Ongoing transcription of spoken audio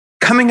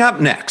Coming up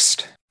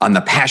next on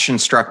the Passion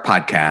Struck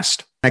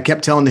podcast. I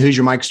kept telling the Who's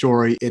Your Mike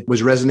story. It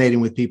was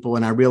resonating with people.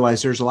 And I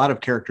realized there's a lot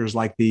of characters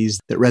like these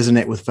that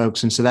resonate with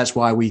folks. And so that's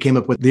why we came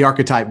up with the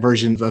archetype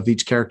version of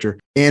each character.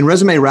 And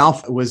Resume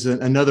Ralph was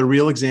another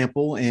real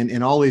example.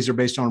 And all these are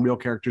based on real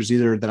characters,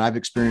 either that I've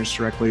experienced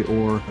directly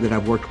or that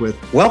I've worked with.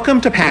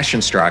 Welcome to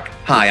Passion Struck.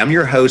 Hi, I'm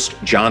your host,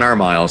 John R.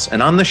 Miles.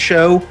 And on the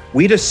show,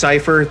 we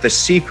decipher the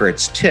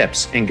secrets,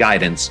 tips, and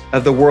guidance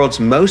of the world's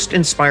most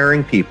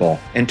inspiring people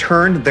and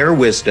turn their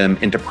wisdom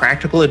into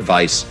practical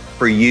advice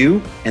for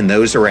you and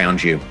those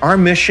around you. Our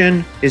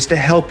mission is to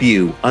help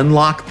you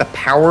unlock the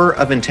power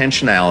of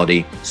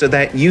intentionality so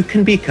that you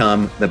can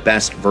become the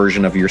best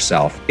version of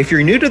yourself. If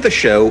you're new to the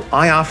show,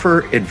 I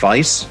offer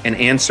advice and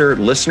answer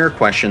listener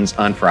questions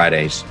on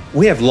Fridays.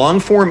 We have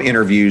long-form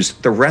interviews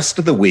the rest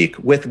of the week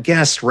with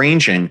guests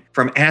ranging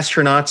from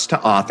astronauts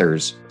to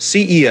authors,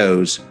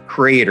 CEOs,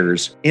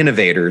 creators,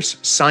 innovators,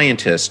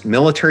 scientists,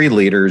 military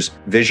leaders,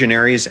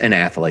 visionaries, and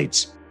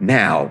athletes.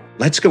 Now,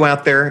 let's go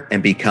out there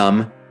and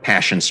become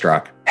Passion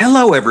Struck.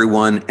 Hello,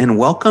 everyone, and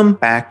welcome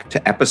back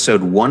to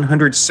episode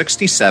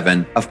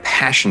 167 of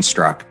Passion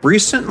Struck,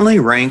 recently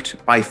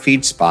ranked by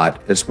FeedSpot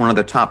as one of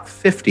the top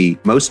 50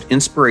 most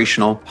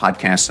inspirational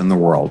podcasts in the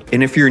world.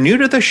 And if you're new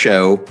to the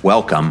show,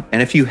 welcome.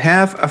 And if you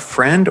have a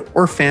friend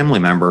or family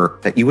member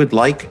that you would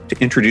like to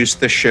introduce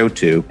this show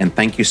to, and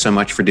thank you so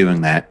much for doing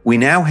that, we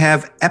now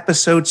have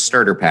episode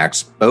starter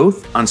packs,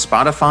 both on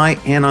Spotify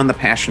and on the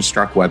Passion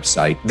Struck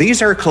website.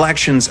 These are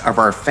collections of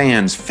our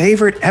fans'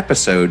 favorite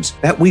episodes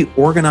that we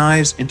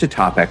organize into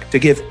topic to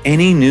give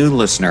any new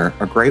listener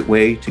a great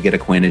way to get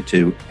acquainted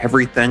to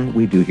everything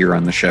we do here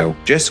on the show.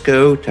 Just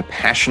go to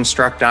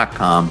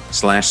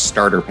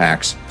passionstruck.com/starter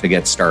packs to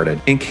get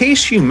started. In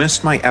case you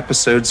missed my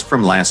episodes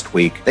from last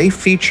week, they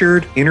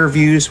featured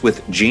interviews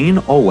with Gene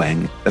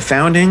Olweng, the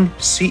founding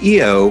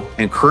CEO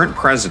and current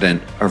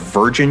president of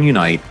Virgin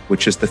Unite,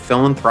 which is the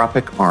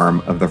philanthropic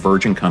arm of the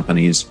Virgin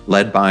Companies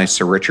led by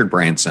Sir Richard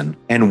Branson.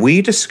 And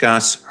we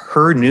discuss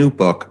her new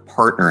book,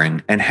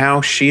 Partnering, and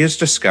how she has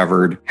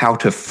discovered how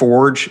to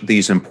forge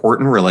these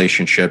important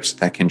relationships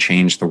that can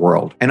change the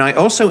world. And I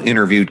also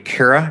interviewed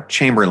Kara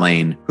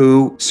Chamberlain,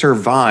 who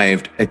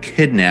survived a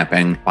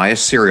kidnapping by a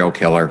serial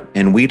killer,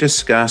 and we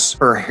discuss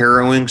her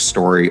harrowing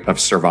story of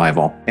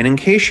survival. And in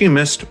case you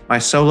missed my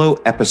solo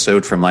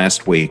episode from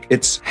last week,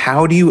 it's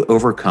how do you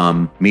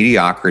overcome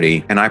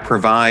mediocrity? And I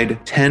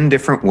provide 10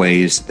 different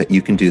ways that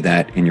you can do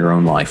that in your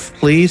own life.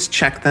 Please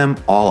check them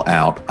all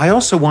out. I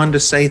also wanted to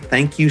say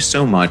thank you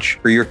so much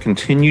for your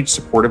continued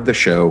support of the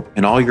show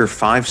and all your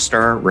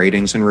 5-star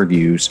ratings and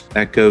reviews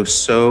that go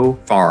so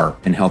far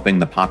in helping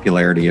the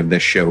popularity of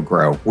this show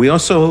grow. We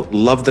also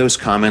love those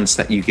comments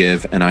that you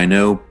give, and I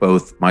know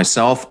both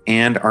myself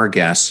and our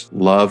guests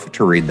love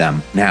to read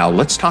them. Now,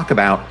 let's talk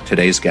about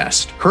today's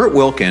guest. Kurt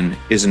Wilkin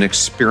is an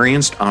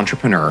experienced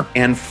entrepreneur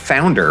and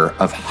founder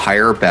of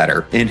Hire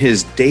Better. In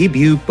his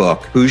debut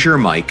book, Who's Your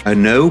Mike? A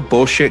no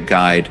bullshit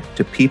guide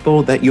to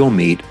people that you'll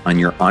meet on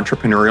your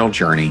entrepreneurial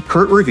journey,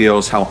 Kurt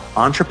reveals how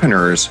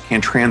entrepreneurs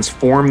can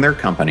transform their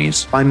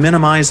companies by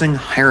minimizing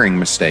hiring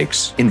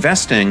mistakes,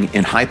 investing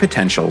in high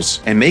potentials,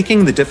 and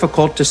making the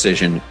difficult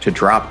decision to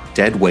drop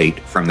dead weight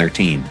from their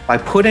team. By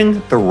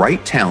putting the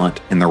right talent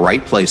in the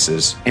right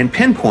places and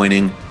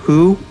pinpointing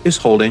who is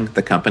holding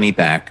the company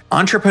back,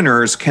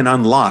 entrepreneurs can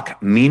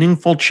unlock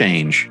meaningful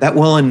change that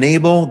will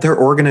enable their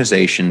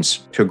organizations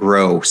to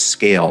grow,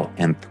 scale,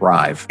 and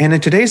thrive. And in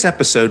today's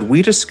episode,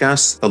 we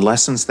discuss the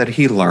lessons that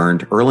he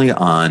learned early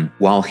on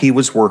while he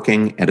was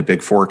working at a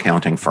Big Four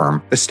accounting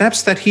firm, the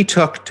steps that he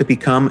took to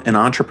become an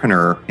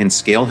entrepreneur and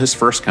scale his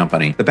first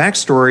company, the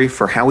backstory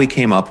for how he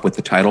came up with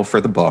the title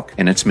for the book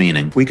and its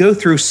meaning. We go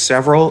through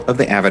several of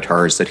the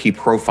avatars that he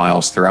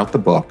profiles throughout the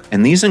book,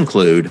 and these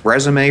include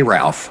Resume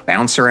Ralph,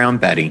 Bouncer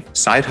Around Betty,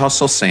 Side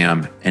Hustle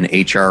Sam, and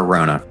HR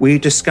Rona. We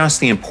discuss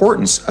the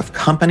importance of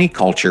company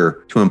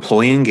culture to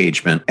employee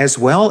engagement, as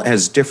well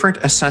as different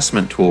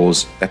assessment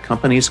tools that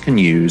companies can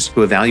use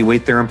to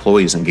evaluate their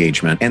employees'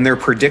 engagement and their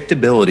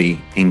predictability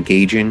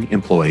engaging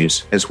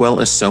employees, as well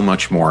as so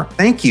much more.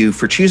 Thank you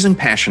for choosing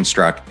Passion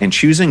Struck and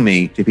choosing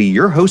me to be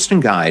your host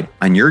and guide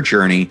on your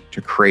journey to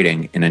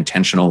creating an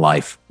intentional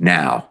life.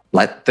 Now,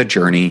 let the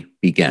journey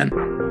begin.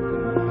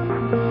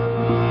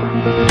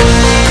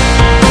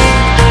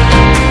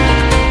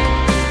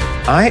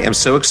 I am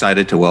so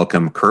excited to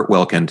welcome Kurt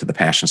Wilkin to the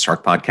Passion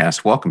Struck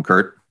podcast. Welcome,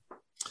 Kurt.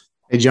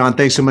 Hey, John,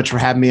 thanks so much for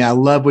having me. I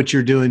love what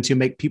you're doing to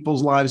make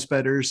people's lives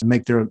better, and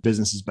make their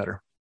businesses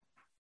better.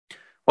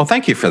 Well,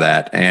 thank you for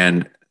that.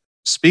 And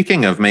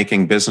speaking of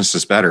making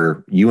businesses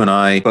better, you and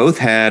I both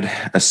had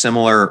a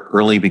similar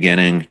early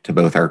beginning to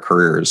both our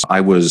careers.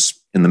 I was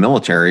in the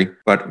military,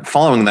 but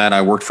following that,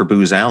 I worked for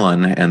Booz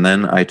Allen, and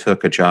then I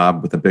took a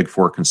job with a Big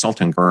Four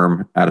consulting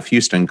firm out of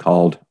Houston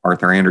called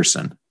Arthur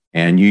Andersen.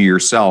 And you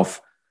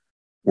yourself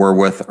were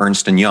with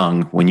Ernst &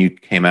 Young when you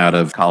came out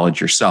of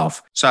college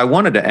yourself. So I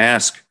wanted to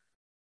ask,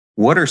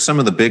 what are some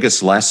of the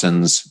biggest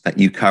lessons that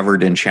you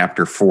covered in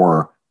Chapter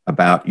 4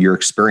 about your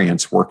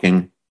experience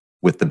working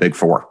with the Big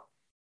Four?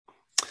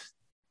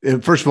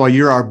 First of all,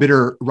 you're our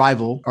bitter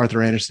rival,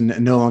 Arthur Andersen,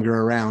 no longer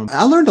around.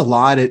 I learned a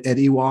lot at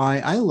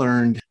EY. I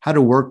learned how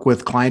to work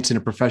with clients in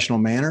a professional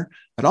manner.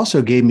 It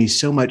also gave me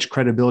so much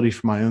credibility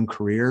for my own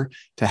career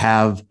to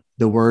have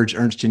the words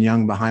Ernst &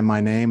 Young behind my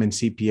name and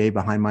CPA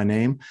behind my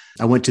name.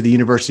 I went to the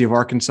University of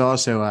Arkansas,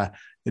 so I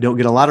don't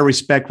get a lot of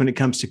respect when it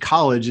comes to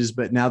colleges,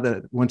 but now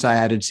that once I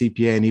added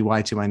CPA and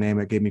EY to my name,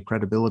 it gave me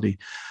credibility.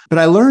 But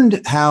I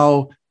learned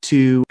how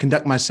to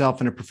conduct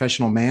myself in a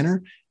professional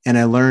manner, and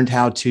I learned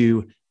how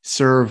to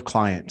serve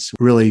clients.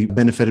 Really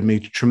benefited me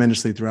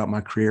tremendously throughout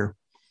my career.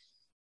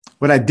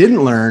 What I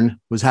didn't learn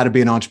was how to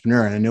be an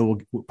entrepreneur, and I know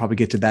we'll probably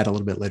get to that a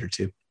little bit later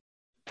too.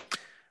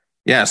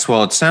 Yes,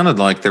 well, it sounded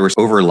like there was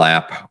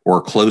overlap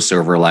or close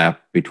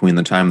overlap between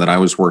the time that I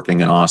was working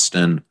in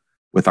Austin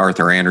with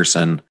Arthur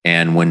Andersen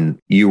and when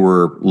you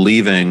were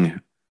leaving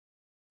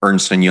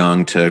Ernst &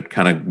 Young to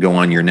kind of go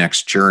on your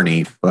next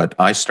journey. But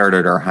I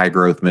started our high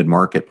growth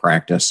mid-market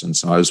practice. And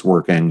so I was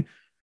working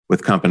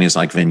with companies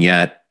like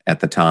Vignette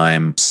at the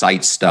time,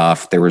 Site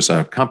Stuff. There was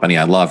a company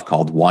I loved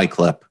called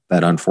Wyclip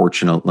that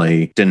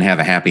unfortunately didn't have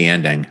a happy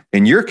ending.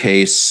 In your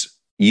case,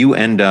 you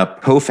end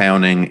up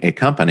co-founding a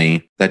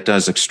company that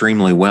does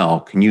extremely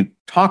well. Can you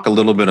talk a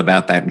little bit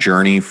about that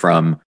journey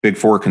from Big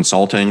Four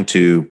consulting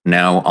to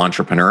now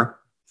entrepreneur?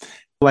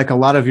 Like a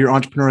lot of your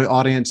entrepreneurial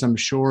audience, I'm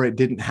sure it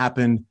didn't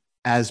happen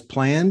as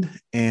planned,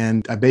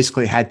 and I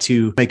basically had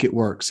to make it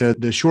work. So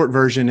the short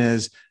version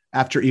is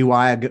after EY,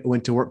 I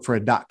went to work for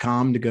a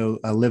 .com to go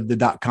live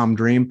the .com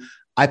dream.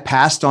 I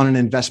passed on an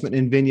investment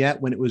in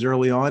Vignette when it was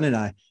early on, and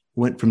I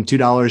went from $2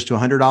 to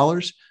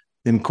 $100.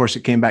 Then, of course,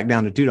 it came back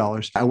down to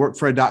 $2. I worked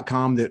for a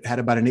 .com that had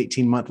about an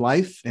 18-month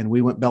life, and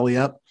we went belly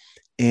up.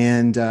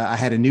 And I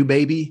had a new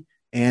baby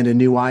and a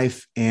new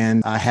wife,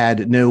 and I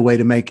had no way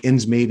to make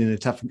ends meet in a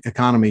tough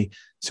economy.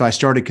 So I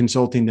started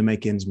consulting to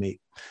make ends meet.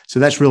 So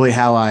that's really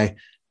how I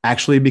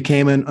actually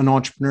became an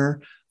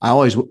entrepreneur. I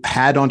always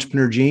had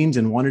entrepreneur genes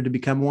and wanted to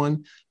become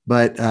one.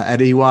 But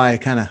at EY, I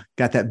kind of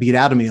got that beat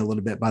out of me a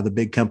little bit by the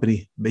big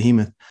company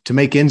behemoth. To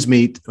make ends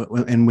meet,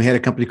 and we had a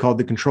company called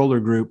the Controller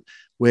Group,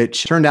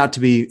 which turned out to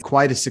be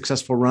quite a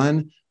successful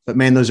run. But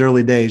man, those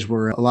early days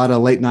were a lot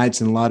of late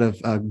nights and a lot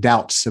of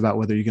doubts about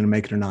whether you're going to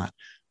make it or not.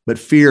 But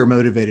fear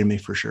motivated me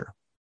for sure.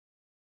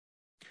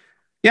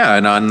 Yeah.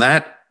 And on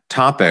that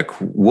topic,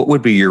 what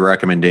would be your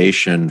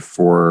recommendation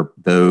for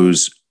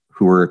those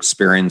who are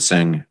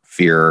experiencing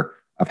fear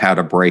of how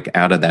to break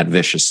out of that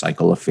vicious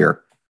cycle of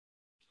fear?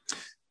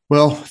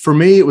 Well, for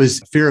me, it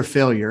was fear of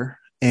failure.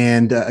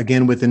 And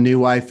again, with a new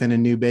wife and a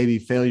new baby,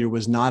 failure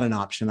was not an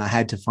option. I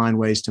had to find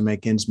ways to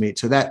make ends meet.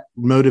 So that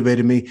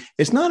motivated me.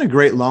 It's not a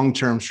great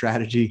long-term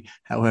strategy,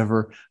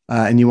 however,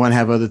 and you want to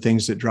have other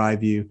things that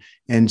drive you.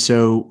 And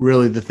so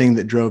really the thing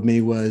that drove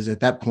me was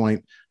at that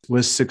point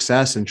was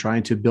success and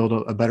trying to build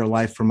a better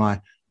life for my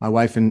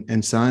wife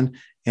and son.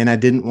 And I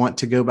didn't want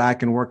to go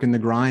back and work in the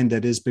grind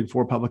that is Big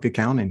Four public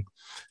accounting.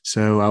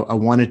 So I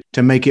wanted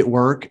to make it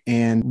work.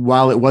 And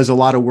while it was a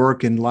lot of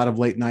work and a lot of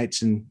late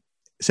nights and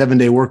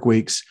 7-day work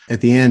weeks,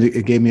 at the end,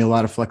 it gave me a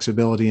lot of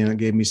flexibility and it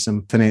gave me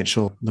some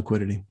financial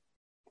liquidity.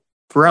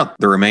 Throughout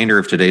the remainder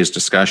of today's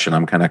discussion,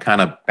 I'm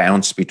kind of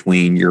bounce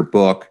between your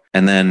book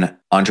and then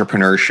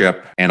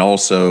entrepreneurship and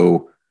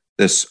also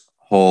this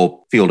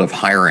whole field of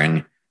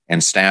hiring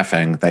and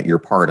staffing that you're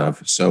part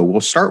of. So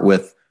we'll start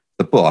with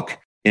the book.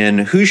 In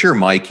Who's Your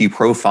Mike, you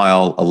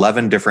profile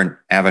 11 different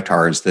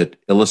avatars that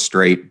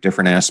illustrate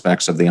different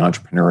aspects of the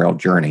entrepreneurial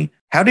journey.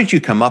 How did you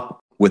come up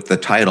with the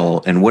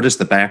title, and what is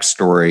the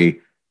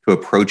backstory to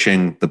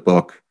approaching the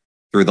book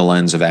through the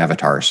lens of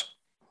avatars?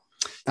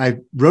 I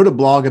wrote a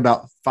blog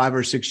about 5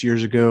 or 6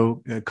 years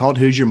ago called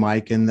Who's Your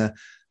Mike? And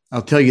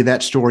I'll tell you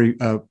that story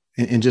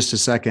in just a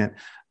second.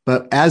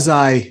 But as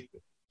I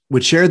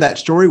would share that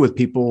story with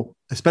people,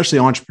 especially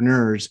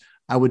entrepreneurs,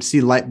 I would see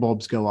light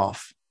bulbs go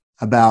off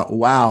about,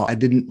 wow, I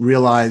didn't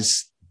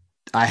realize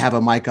I have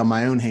a mic on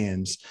my own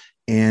hands.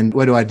 And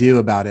what do I do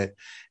about it?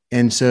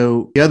 And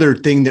so the other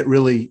thing that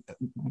really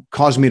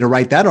caused me to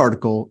write that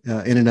article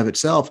in and of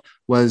itself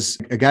was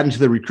I got into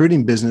the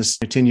recruiting business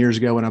 10 years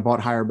ago when I bought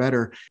Hire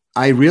Better.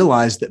 I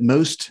realized that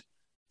most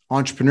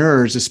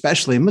entrepreneurs,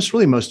 especially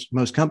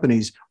most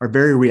companies, are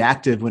very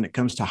reactive when it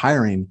comes to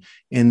hiring,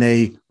 and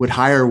they would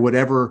hire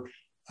whatever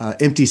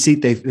empty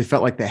seat they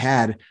felt like they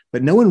had,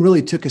 but no one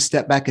really took a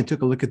step back and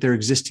took a look at their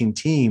existing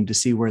team to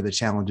see where the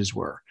challenges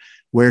were,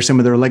 where some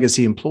of their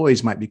legacy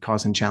employees might be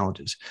causing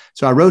challenges.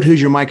 So I wrote Who's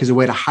Your Mike as a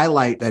way to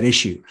highlight that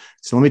issue.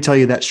 So let me tell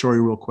you that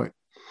story real quick.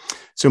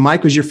 So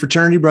Mike was your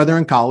fraternity brother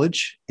in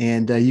college,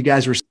 and you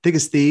guys were thick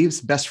as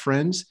thieves, best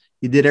friends.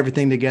 You did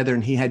everything together,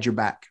 and he had your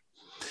back.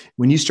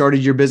 When you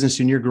started your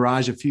business in your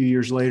garage a few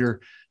years later,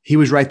 he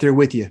was right there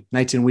with you,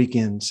 nights and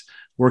weekends,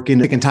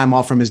 taking time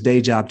off from his day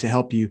job to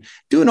help you,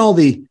 doing all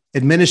the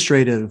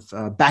administrative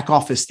back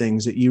office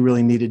things that you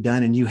really needed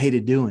done and you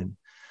hated doing.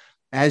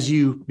 As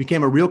you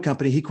became a real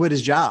company, he quit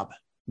his job,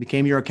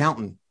 became your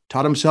accountant,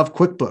 taught himself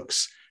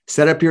QuickBooks,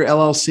 set up your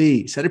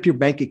LLC, set up your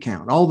bank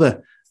account, all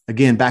the,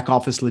 again, back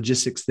office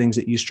logistics things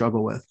that you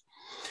struggle with.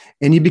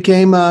 And you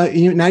became, now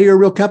you're a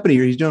real company.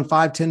 He's doing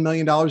 $5-10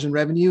 million in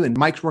revenue, and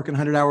Mike's working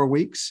 100-hour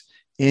weeks.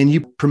 And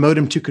you promote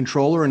him to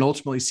controller and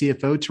ultimately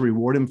CFO to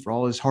reward him for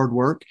all his hard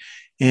work.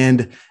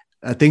 And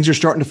things are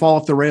starting to fall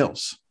off the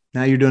rails.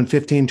 Now you're doing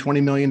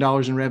 $15-20 million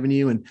in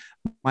revenue, and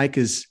Mike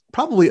is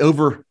probably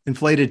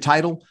overinflated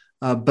title,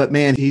 but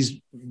man, he's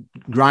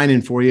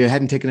grinding for you.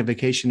 Hadn't taken a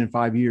vacation in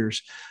 5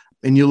 years.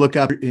 And you look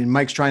up and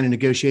Mike's trying to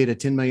negotiate a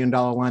 $10 million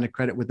line of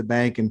credit with the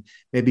bank and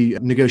maybe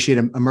negotiate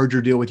a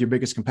merger deal with your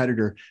biggest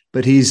competitor,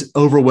 but he's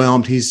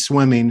overwhelmed. He's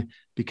swimming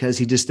because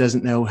he just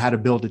doesn't know how to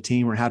build a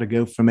team or how to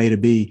go from A to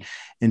B.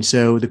 And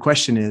so the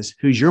question is,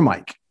 who's your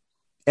Mike?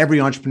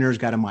 Every entrepreneur's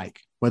got a Mike,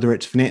 whether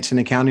it's finance and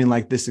accounting,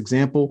 like this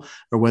example,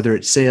 or whether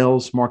it's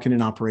sales, marketing,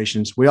 and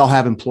operations. We all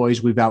have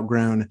employees we've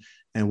outgrown.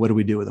 And what do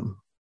we do with them?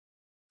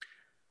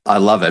 I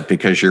love it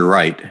because you're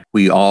right.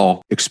 We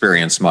all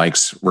experience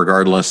mics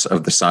regardless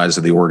of the size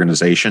of the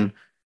organization,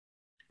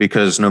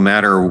 because no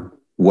matter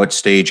what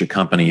stage a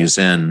company is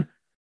in,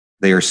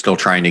 they are still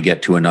trying to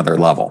get to another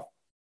level.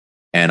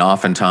 And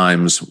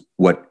oftentimes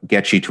what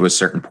gets you to a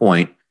certain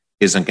point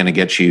isn't going to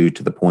get you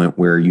to the point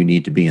where you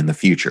need to be in the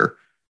future.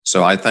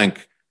 So I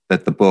think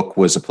that the book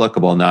was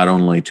applicable not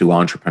only to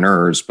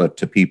entrepreneurs, but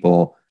to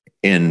people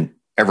in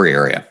every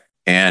area.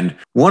 And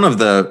one of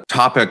the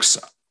topics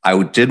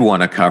I did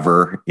want to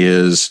cover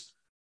is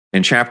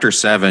in chapter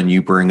 7,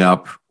 you bring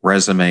up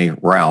Resume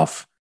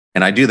Ralph.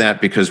 And I do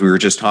that because we were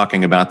just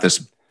talking about this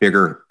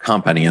bigger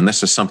company. And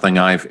this is something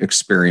I've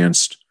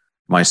experienced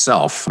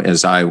myself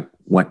as I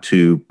went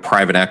to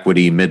private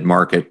equity,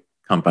 mid-market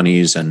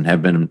companies and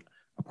have been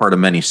a part of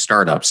many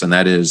startups. And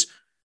that is,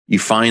 you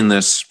find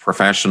this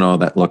professional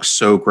that looks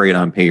so great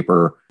on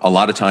paper. A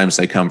lot of times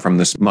they come from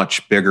this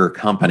much bigger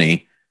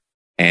company,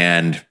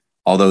 and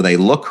although they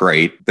look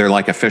great, they're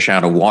like a fish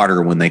out of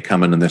water when they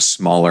come into this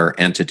smaller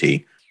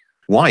entity.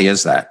 Why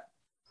is that?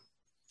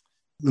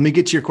 Let me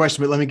get to your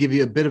question, but let me give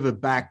you a bit of a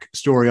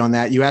backstory on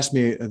that. You asked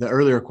me the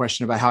earlier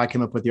question about how I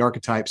came up with the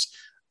archetypes.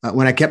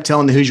 When I kept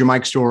telling the Who's Your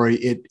Mike story,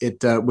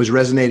 it was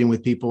resonating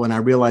with people. And I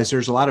realized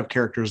there's a lot of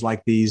characters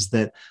like these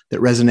that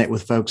resonate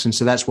with folks. And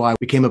so that's why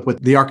we came up with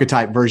the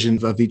archetype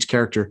version of each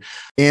character.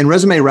 And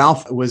Resume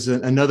Ralph was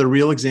another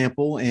real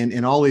example.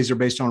 And all these are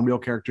based on real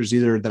characters,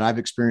 either that I've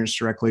experienced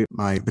directly,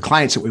 the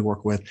clients that we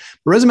work with.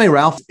 But Resume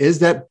Ralph is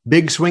that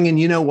big swinging,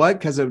 you know what,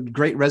 because a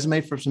great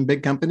resume for some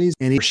big companies.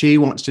 And he or she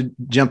wants to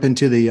jump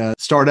into the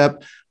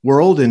startup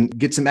world and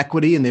get some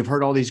equity. And they've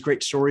heard all these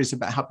great stories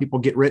about how people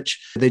get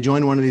rich. They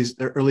join one of these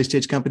early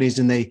stage companies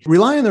and they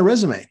rely on their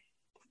resume.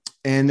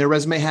 And their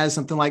resume has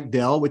something like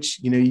Dell, which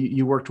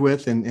you worked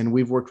with and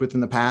we've worked with in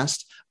the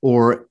past,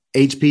 or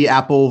HP,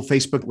 Apple,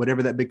 Facebook,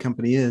 whatever that big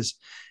company is.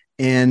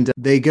 And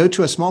they go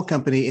to a small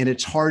company and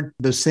it's hard.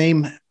 Those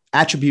same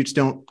attributes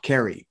don't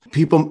carry.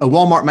 People, a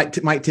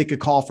Walmart might take a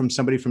call from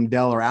somebody from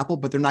Dell or Apple,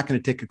 but they're not going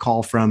to take a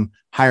call from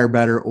Hire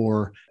Better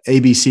or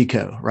ABC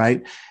Co.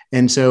 Right.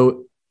 And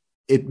so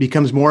it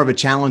becomes more of a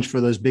challenge for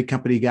those big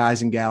company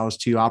guys and gals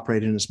to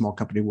operate in a small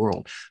company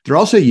world. They're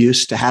also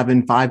used to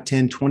having 5,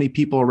 10, 20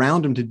 people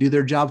around them to do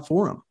their job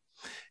for them.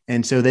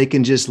 And so they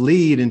can just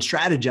lead and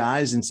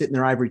strategize and sit in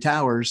their ivory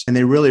towers. And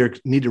they really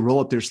need to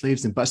roll up their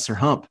sleeves and bust their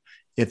hump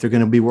if they're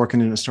going to be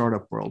working in a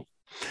startup world.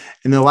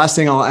 And the last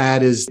thing I'll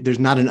add is there's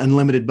not an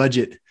unlimited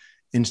budget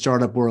in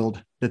startup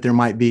world that there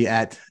might be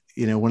at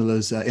one of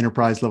those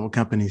enterprise level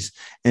companies.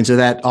 And so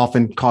that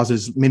often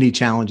causes many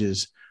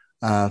challenges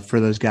for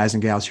those guys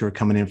and gals who are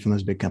coming in from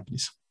those big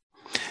companies.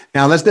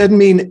 Now, that doesn't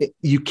mean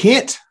you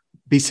can't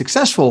be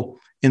successful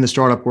in the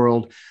startup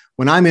world.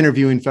 When I'm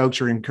interviewing folks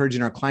or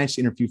encouraging our clients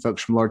to interview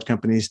folks from large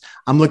companies,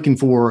 I'm looking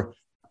for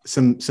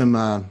some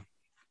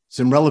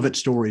relevant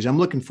stories. I'm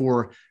looking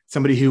for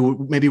somebody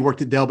who maybe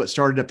worked at Dell but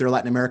started up their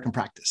Latin American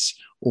practice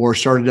or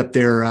started up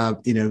their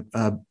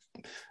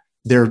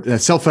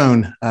cell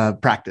phone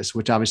practice,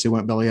 which obviously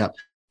went belly up.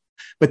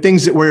 But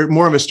things that were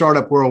more of a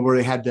startup world where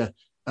they had to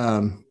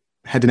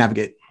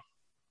navigate.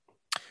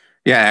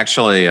 Yeah,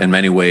 actually, in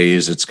many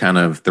ways, it's kind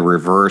of the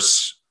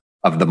reverse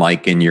of the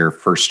Mike in your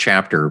first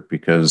chapter,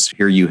 because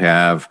here you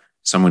have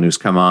someone who's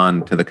come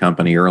on to the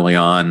company early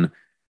on.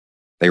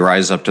 They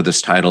rise up to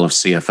this title of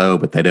CFO,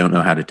 but they don't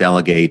know how to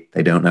delegate.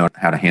 They don't know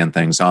how to hand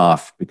things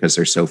off because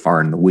they're so far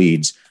in the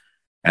weeds.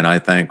 And I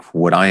think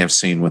what I have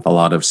seen with a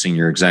lot of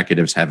senior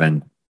executives,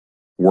 having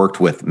worked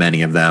with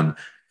many of them,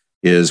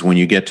 is when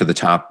you get to the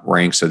top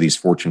ranks of these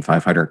Fortune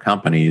 500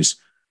 companies,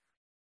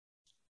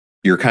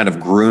 you're kind of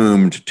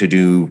groomed to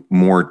do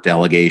more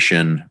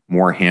delegation,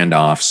 more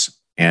handoffs.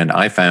 And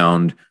I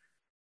found,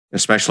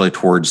 especially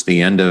towards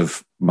the end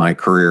of my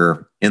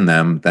career in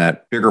them,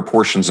 that bigger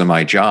portions of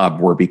my job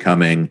were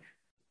becoming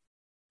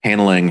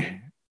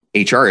handling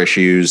HR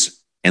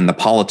issues and the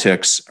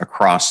politics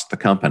across the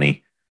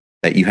company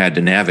that you had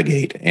to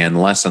navigate.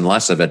 And less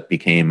of it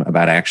became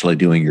about actually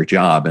doing your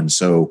job. And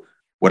so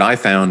what I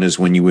found is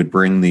when you would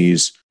bring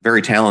these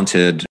very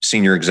talented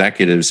senior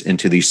executives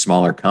into these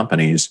smaller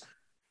companies,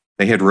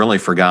 they had really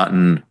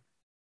forgotten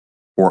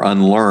or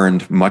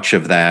unlearned much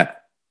of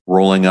that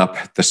rolling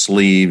up the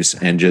sleeves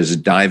and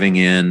just diving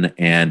in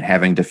and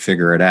having to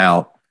figure it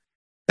out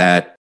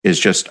that is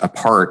just a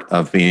part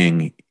of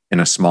being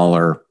in a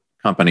smaller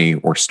company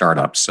or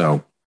startup.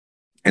 So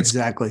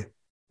exactly.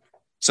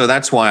 So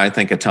that's why I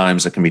think at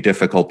times it can be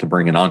difficult to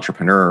bring an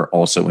entrepreneur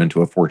also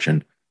into a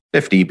Fortune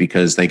 50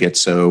 because they get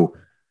so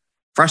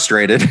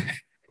frustrated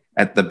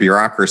at the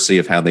bureaucracy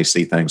of how they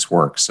see things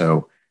work.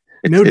 So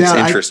it's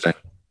interesting.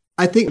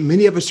 I think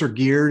many of us are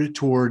geared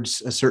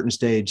towards a certain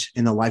stage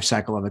in the life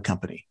cycle of a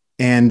company.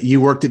 And you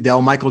worked at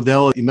Dell. Michael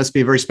Dell, you must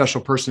be a very special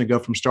person to go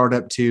from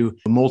startup to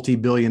a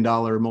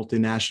multi-billion-dollar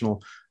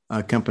multinational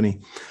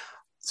company.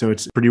 So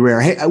it's pretty rare.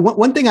 Hey,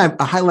 one thing I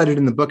highlighted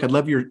in the book, I'd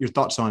love your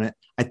thoughts on it.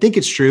 I think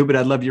it's true, but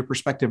I'd love your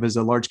perspective as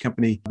a large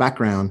company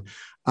background.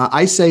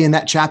 I say in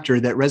that chapter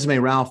that Resume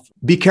Ralph,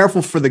 be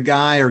careful for the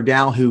guy or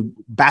gal who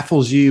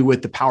baffles you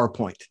with the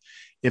PowerPoint.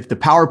 If the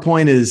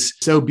PowerPoint is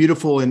so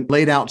beautiful and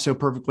laid out so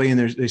perfectly, and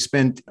they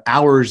spend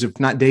hours, if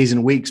not days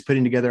and weeks,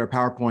 putting together a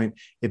PowerPoint,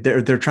 if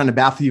they're trying to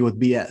baffle you with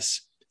BS.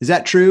 Is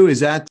that true?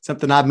 Is that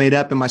something I've made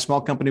up in my small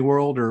company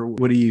world, or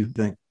what do you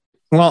think?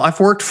 Well, I've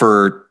worked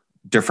for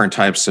different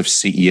types of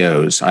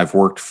CEOs. I've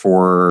worked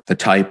for the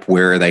type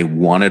where they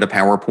wanted a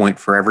PowerPoint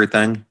for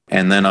everything.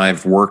 And then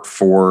I've worked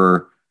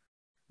for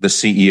the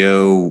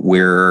CEO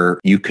where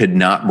you could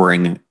not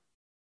bring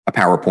a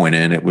PowerPoint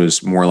in. It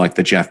was more like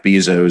the Jeff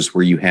Bezos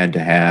where you had to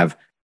have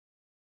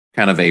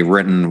kind of a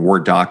written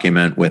Word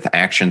document with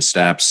action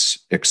steps,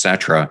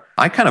 etc.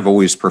 I kind of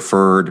always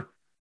preferred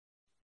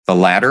the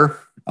latter,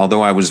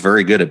 although I was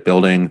very good at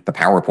building the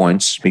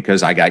PowerPoints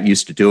because I got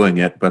used to doing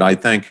it. But I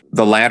think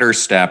the latter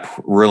step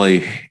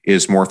really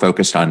is more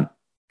focused on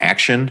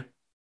action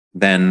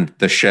than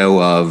the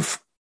show of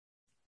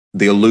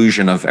the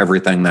illusion of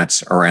everything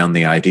that's around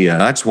the idea.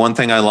 That's one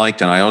thing I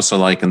liked. And I also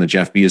like in the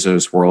Jeff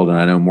Bezos world, and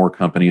I know more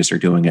companies are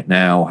doing it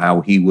now,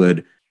 how he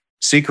would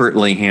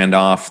secretly hand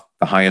off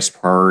the highest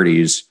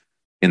priorities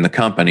in the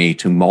company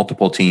to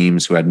multiple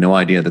teams who had no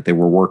idea that they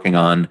were working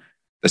on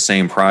the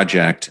same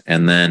project.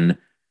 And then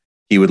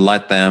he would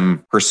let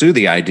them pursue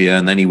the idea,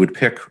 and then he would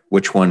pick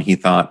which one he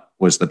thought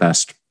was the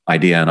best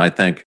idea. And I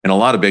think in a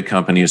lot of big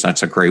companies,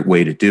 that's a great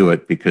way to do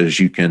it because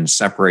you can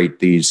separate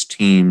these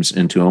teams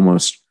into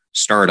almost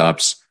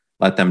startups,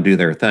 let them do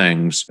their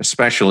things,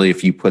 especially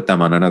if you put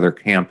them on another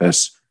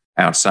campus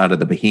outside of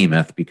the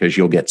behemoth, because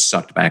you'll get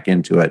sucked back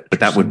into it. But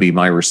that would be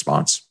my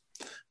response.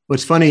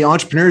 What's funny,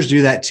 entrepreneurs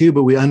do that too,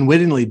 but we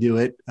unwittingly do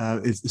it,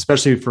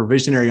 especially for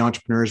visionary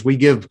entrepreneurs. We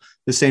give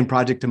the same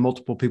project to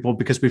multiple people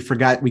because we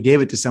forgot we gave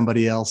it to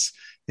somebody else,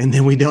 and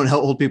then we don't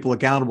hold people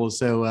accountable.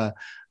 So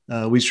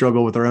we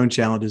struggle with our own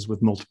challenges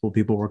with multiple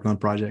people working on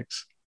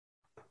projects.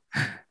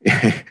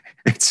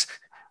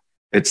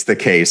 It's the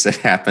case. It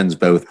happens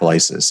both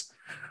places.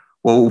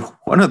 Well,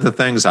 one of the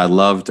things I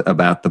loved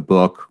about the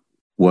book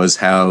was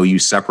how you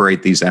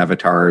separate these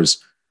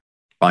avatars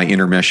by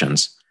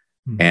intermissions.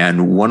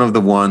 And one of the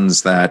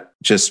ones that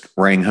just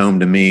rang home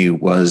to me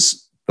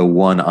was the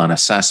one on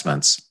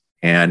assessments.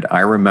 And I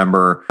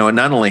remember, it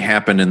not only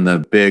happened in the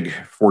big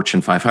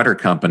Fortune 500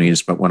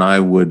 companies, but when I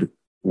would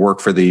work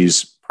for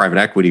these private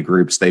equity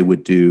groups, they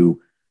would do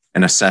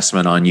an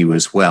assessment on you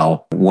as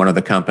well. One of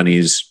the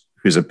companies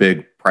who's a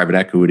big private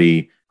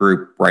equity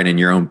group right in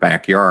your own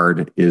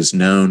backyard is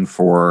known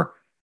for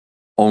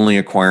only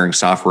acquiring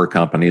software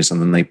companies.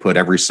 And then they put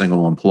every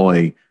single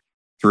employee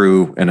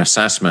through an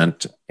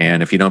assessment.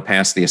 And if you don't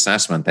pass the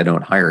assessment, they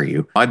don't hire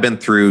you. I've been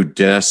through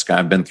DISC.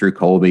 I've been through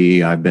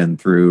Colby. I've been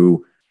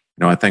through,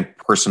 I think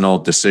Personal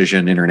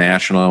Decision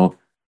International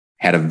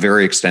had a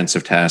very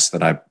extensive test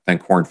that I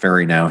think Korn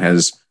Ferry now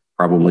has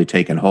probably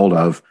taken hold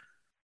of.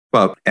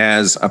 But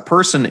as a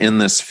person in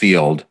this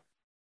field,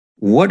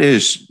 what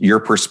is your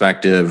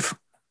perspective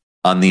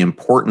on the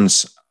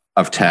importance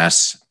of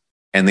tests?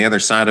 And the other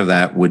side of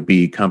that would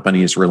be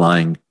companies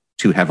relying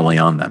too heavily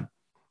on them.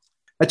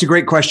 That's a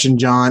great question,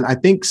 John. I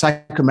think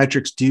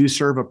psychometrics do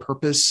serve a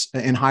purpose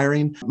in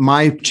hiring.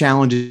 My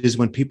challenge is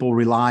when people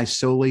rely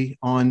solely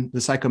on the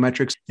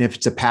psychometrics, if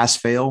it's a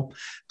pass-fail.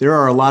 There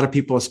are a lot of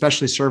people,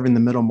 especially serving the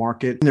middle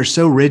market, and they're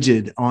so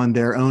rigid on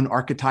their own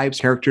archetypes,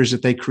 characters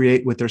that they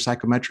create with their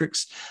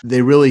psychometrics.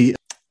 They really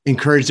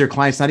encourage their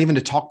clients not even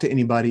to talk to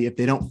anybody if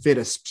they don't fit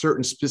a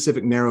certain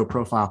specific narrow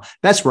profile.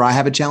 That's where I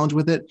have a challenge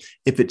with it.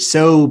 If it's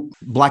so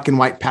black and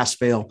white pass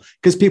fail,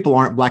 because people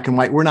aren't black and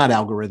white, we're not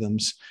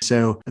algorithms.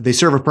 So they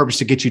serve a purpose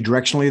to get you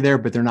directionally there,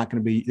 but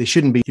they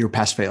shouldn't be your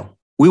pass fail.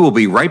 We will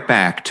be right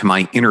back to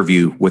my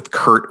interview with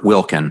Kurt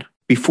Wilkin.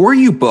 Before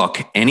you book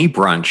any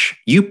brunch,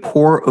 you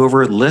pore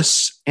over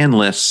lists and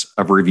lists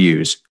of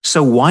reviews.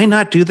 So why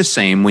not do the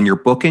same when you're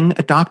booking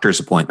a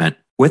doctor's appointment?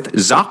 With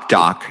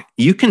ZocDoc,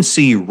 you can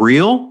see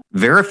real,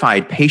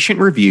 verified patient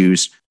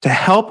reviews to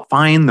help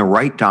find the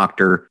right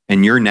doctor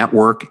in your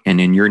network and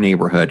in your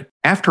neighborhood.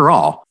 After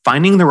all,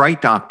 finding the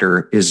right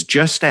doctor is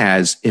just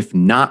as, if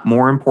not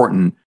more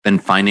important, than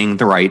finding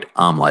the right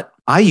omelet.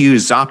 I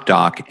use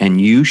ZocDoc,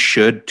 and you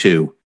should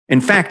too.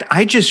 In fact,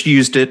 I just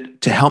used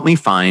it to help me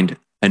find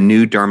a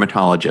new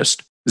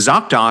dermatologist.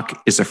 ZocDoc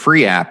is a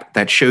free app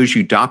that shows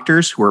you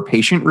doctors who are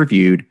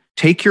patient-reviewed,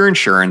 take your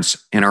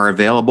insurance, and are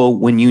available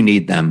when you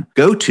need them.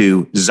 Go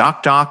to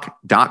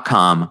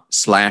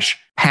ZocDoc.com/passion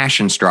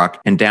PassionStruck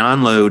and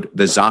download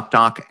the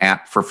ZocDoc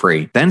app for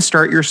free. Then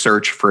start your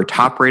search for a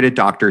top-rated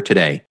doctor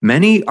today.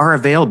 Many are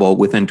available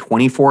within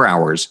 24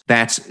 hours.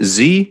 That's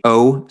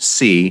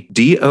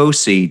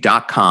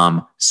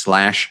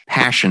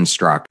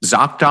ZocDoc.com/PassionStruck.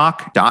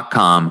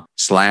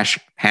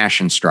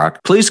 ZocDoc.com/PassionStruck.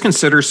 Please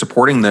consider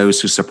supporting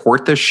those who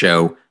support this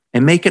show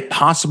and make it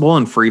possible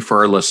and free for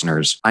our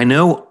listeners. I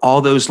know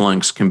all those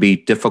links can be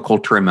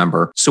difficult to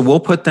remember, so we'll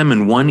put them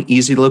in one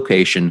easy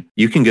location.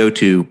 You can go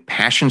to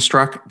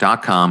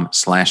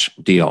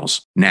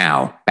passionstruck.com/deals.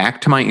 Now, back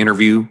to my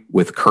interview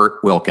with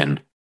Kurt Wilkin.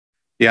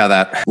 Yeah,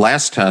 that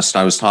last test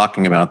I was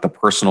talking about, the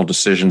Personal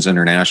Decisions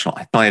International,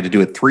 I thought I had to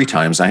do it 3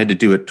 times. I had to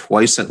do it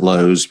twice at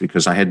Lowe's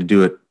because I had to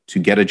do it to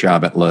get a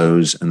job at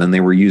Lowe's, and then they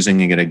were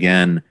using it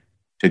again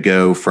to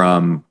go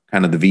from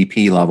kind of the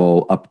VP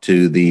level up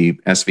to the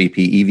SVP,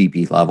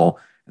 EVP level.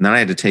 And then I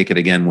had to take it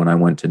again when I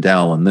went to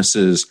Dell. And this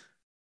is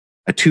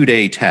a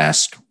 2-day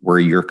test where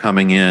you're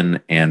coming in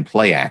and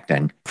play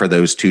acting for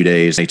those 2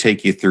 days. They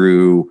take you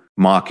through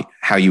mock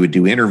how you would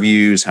do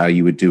interviews, how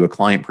you would do a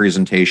client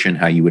presentation,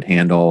 how you would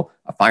handle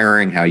a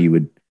firing, how you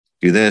would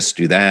do this,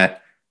 do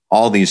that,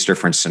 all these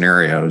different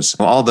scenarios.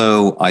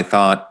 Although I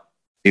thought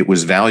it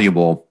was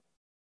valuable,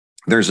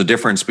 there's a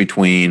difference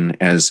between,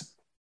 as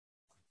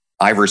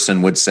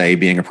Iverson would say,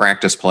 being a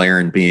practice player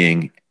and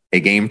being a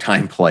game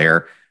time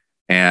player,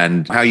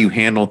 and how you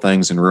handle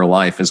things in real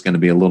life is going to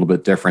be a little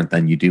bit different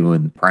than you do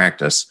in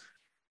practice.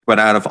 But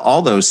out of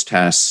all those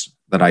tests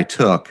that I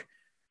took,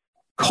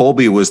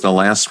 Colby was the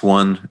last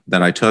one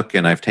that I took,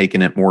 and I've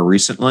taken it more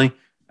recently.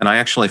 And I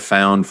actually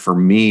found, for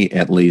me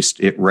at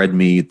least, it read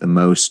me the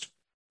most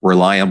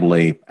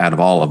reliably out of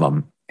all of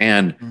them.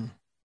 And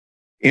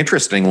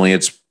interestingly,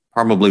 it's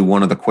probably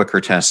one of the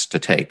quicker tests to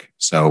take.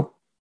 So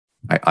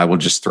I will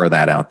just throw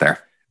that out there.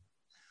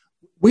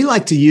 We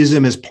like to use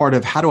them as part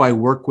of, how do I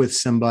work with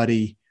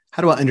somebody?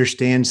 How do I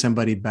understand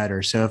somebody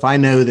better? So if I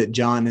know that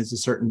John is a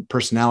certain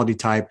personality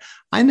type,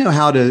 I know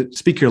how to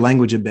speak your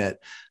language a bit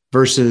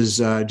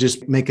versus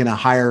just making a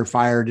hire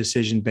fire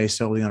decision based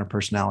solely on a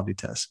personality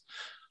test.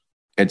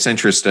 It's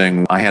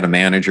interesting. I had a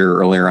manager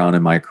earlier on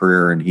in my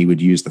career, and he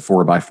would use the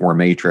 4x4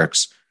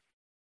 matrix.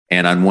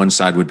 And on one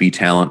side would be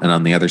talent, and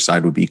on the other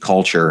side would be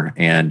culture.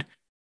 And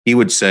he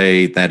would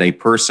say that a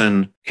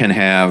person can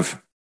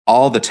have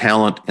all the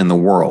talent in the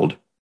world,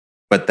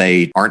 but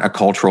they aren't a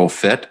cultural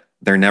fit.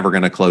 They're never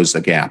going to close the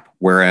gap.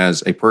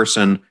 Whereas a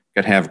person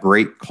could have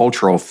great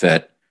cultural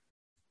fit,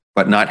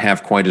 but not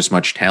have quite as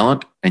much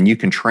talent, and you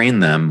can train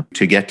them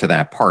to get to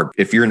that part.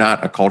 If you're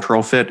not a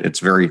cultural fit,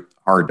 it's very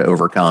hard to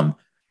overcome.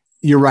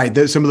 You're right.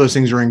 Some of those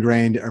things are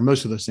ingrained, or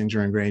most of those things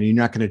are ingrained. You're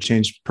not going to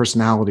change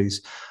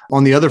personalities.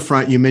 On the other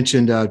front, you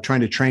mentioned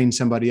trying to train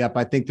somebody up.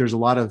 I think there's a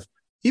lot of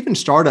even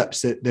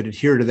startups that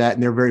adhere to that,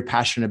 and they're very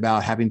passionate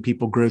about having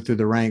people grow through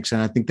the ranks.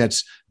 And I think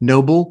that's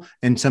noble,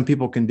 and some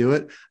people can do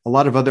it. A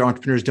lot of other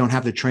entrepreneurs don't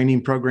have the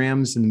training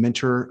programs and the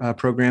mentor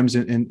programs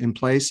in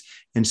place.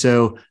 And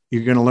so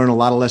you're going to learn a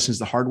lot of lessons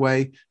the hard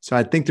way. So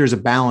I think there's a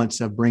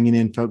balance of bringing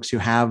in folks who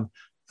have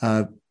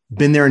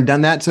been there and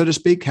done that, so to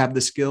speak, have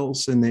the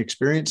skills and the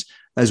experience,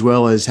 as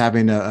well as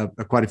having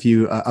quite a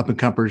few up and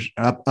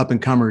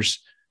comers,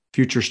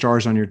 future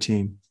stars on your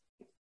team.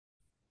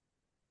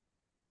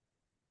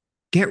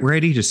 Get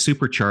ready to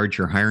supercharge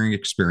your hiring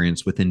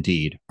experience with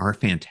Indeed, our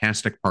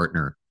fantastic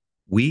partner.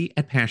 We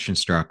at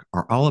PassionStruck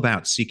are all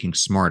about seeking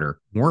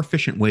smarter, more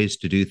efficient ways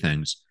to do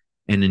things,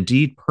 and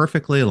Indeed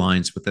perfectly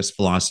aligns with this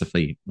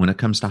philosophy when it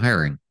comes to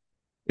hiring.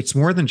 It's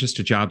more than just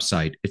a job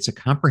site. It's a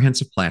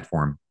comprehensive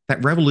platform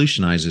that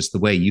revolutionizes the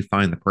way you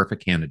find the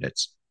perfect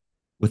candidates.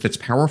 With its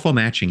powerful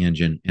matching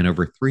engine and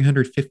over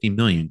 350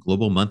 million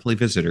global monthly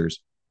visitors,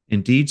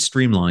 Indeed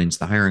streamlines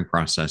the hiring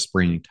process,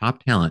 bringing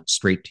top talent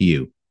straight to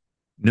you.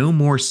 No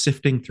more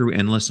sifting through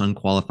endless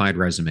unqualified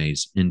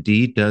resumes.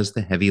 Indeed does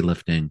the heavy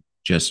lifting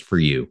just for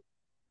you.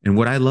 And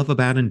what I love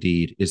about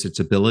Indeed is its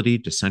ability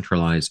to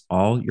centralize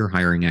all your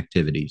hiring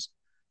activities,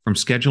 from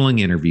scheduling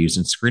interviews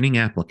and screening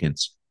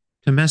applicants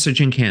to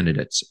messaging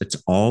candidates.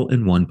 It's all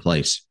in one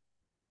place.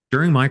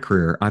 During my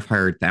career, I've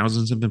hired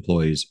thousands of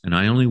employees, and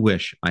I only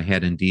wish I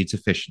had Indeed's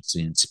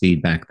efficiency and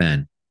speed back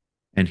then.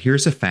 And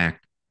here's a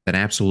fact that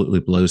absolutely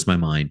blows my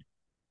mind.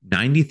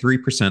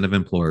 93% of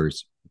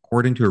employers,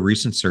 according to a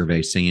recent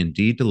survey, say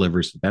Indeed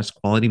delivers the best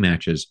quality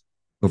matches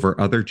over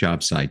other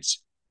job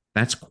sites.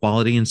 That's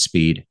quality and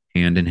speed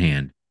hand in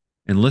hand.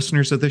 And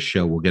listeners of this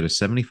show will get a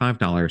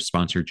 $75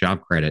 sponsored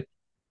job credit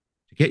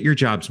to get your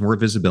jobs more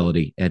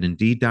visibility at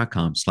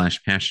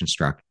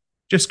Indeed.com/PassionStruck.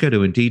 Just go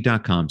to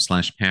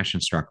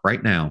Indeed.com/PassionStruck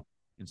right now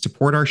and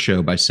support our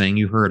show by saying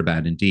you heard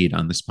about Indeed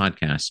on this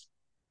podcast.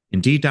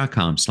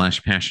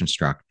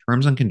 Indeed.com/PassionStruck.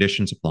 Terms and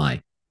conditions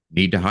apply.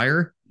 Need to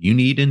hire? You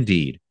need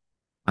Indeed.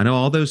 I know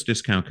all those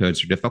discount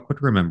codes are difficult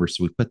to remember,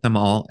 so we put them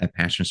all at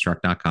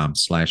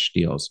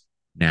PassionStruck.com/deals.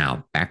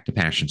 Now, back to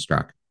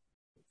PassionStruck.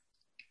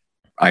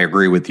 I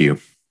agree with you.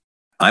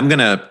 I'm going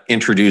to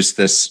introduce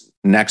this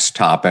next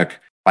topic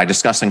by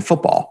discussing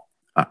football.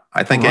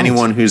 I think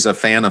anyone who's a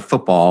fan of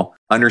football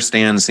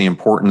understands the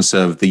importance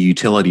of the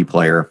utility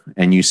player.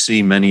 And you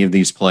see many of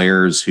these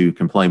players who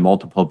can play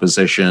multiple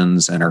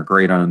positions and are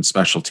great on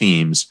special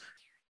teams.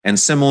 And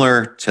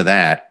similar to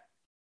that,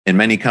 in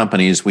many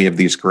companies, we have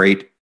these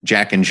great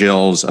Jack and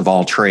Jills of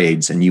all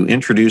trades. And you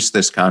introduce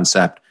this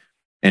concept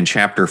in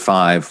chapter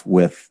 5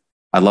 with,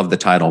 I love the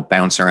title,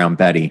 Bounce Around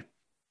Betty.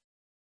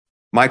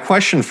 My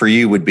question for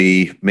you would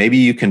be, maybe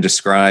you can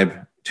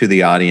describe to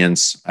the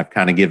audience, I've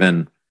kind of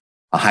given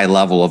a high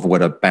level of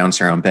what a bounce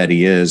around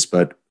Betty is,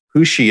 but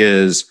who she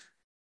is,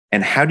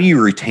 and how do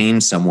you retain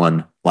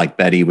someone like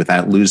Betty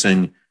without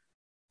losing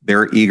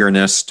their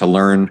eagerness to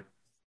learn,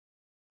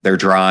 their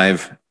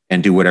drive,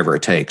 and do whatever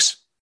it takes?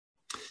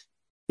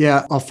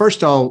 Yeah. Well,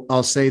 first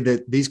I'll say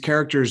that these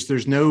characters,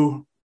 there's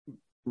no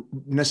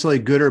necessarily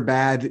good or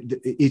bad.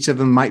 Each of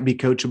them might be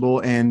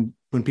coachable. And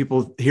when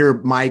people hear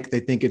Mike, they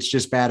think it's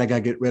just bad. I got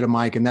to get rid of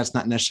Mike. And that's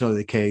not necessarily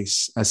the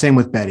case. Same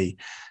with Betty.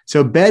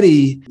 So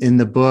Betty in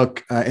the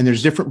book, and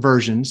there's different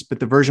versions,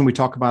 but the version we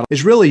talk about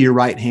is really your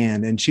right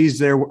hand. And she's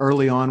there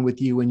early on with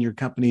you when your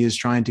company is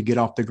trying to get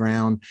off the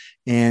ground.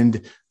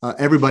 And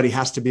everybody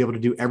has to be able to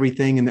do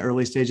everything in the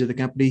early stage of the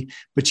company,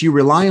 but you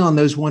rely on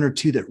those one or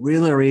two that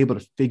really are able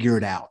to figure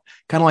it out.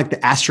 Kind of like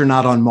the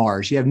astronaut on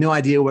Mars. You have no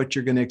idea what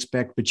you're going to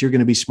expect, but you're going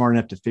to be smart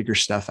enough to figure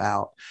stuff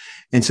out.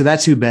 And so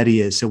that's who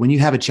Betty is. So when you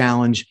have a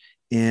challenge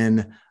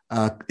in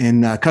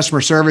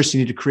customer service, you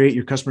need to create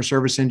your customer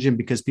service engine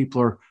because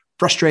people are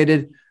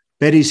frustrated.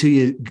 Betty's who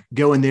you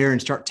go in there and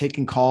start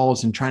taking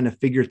calls and trying to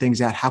figure things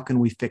out. How can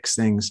we fix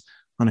things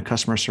on a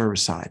customer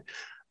service side?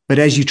 But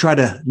as you try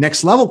to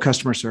next level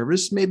customer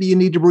service, maybe you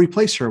need to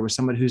replace her with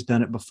somebody who's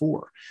done it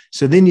before.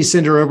 So then you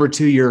send her over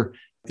to your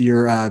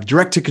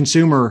direct to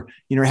consumer,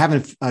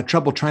 having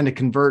trouble trying to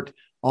convert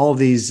all of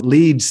these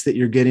leads that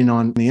you're getting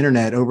on the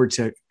internet over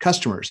to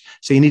customers.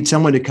 So you need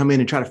someone to come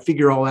in and try to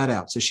figure all that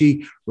out. So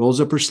she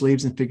rolls up her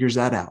sleeves and figures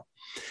that out.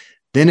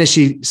 Then as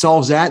she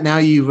solves that, now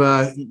you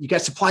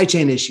got supply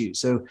chain issues.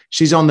 So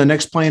she's on the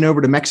next plane over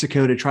to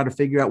Mexico to try to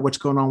figure out what's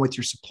going on with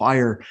your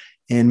supplier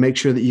and make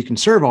sure that you can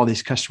serve all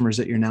these customers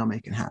that you're now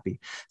making happy.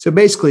 So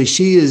basically,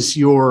 she is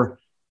your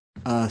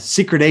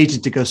secret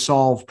agent to go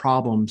solve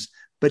problems,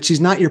 but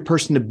she's not your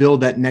person to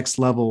build that next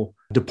level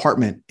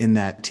department in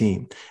that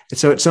team. And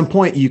so at some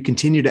point, you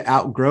continue to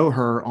outgrow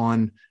her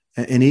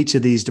in each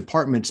of these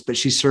departments, but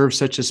she serves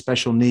such a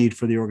special need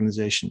for the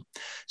organization.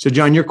 So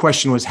John, your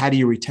question was, how do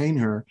you retain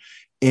her?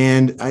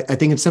 And I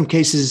think in some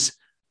cases,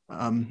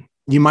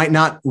 you might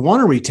not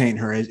want to retain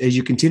her as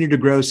you continue to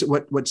grow. So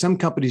what some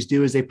companies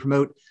do is they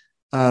promote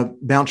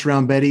Bounce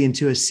Around Betty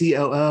into a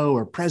COO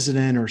or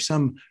president or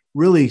some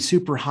really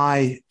super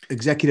high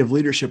executive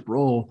leadership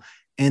role,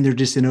 and they're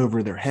just in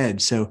over their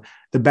head. So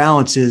the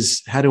balance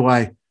is, how do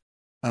I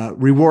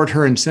reward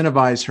her,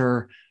 incentivize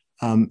her,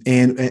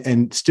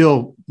 and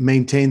still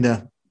maintain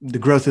the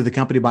growth of the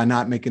company by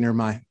not making her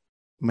my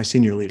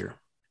senior leader?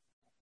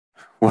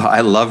 Well,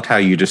 I loved how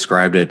you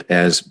described it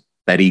as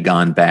Betty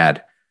gone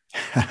bad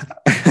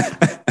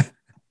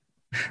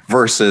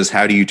versus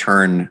how do you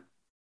turn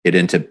it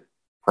into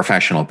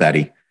professional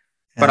Betty. Yeah.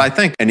 But I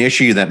think an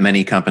issue that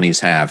many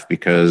companies have,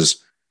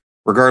 because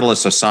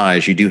regardless of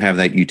size, you do have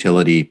that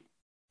utility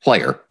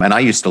player. And I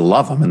used to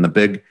love them in the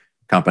big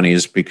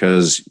companies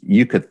because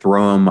you could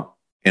throw them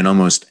in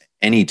almost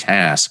any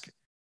task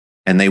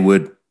and they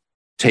would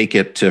take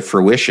it to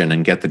fruition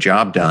and get the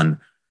job done.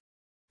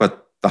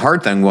 But the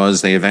hard thing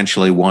was they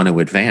eventually want to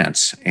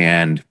advance.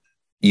 And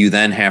you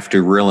then have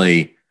to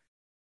really,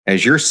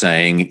 as you're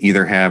saying,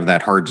 either have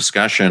that hard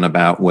discussion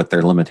about what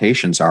their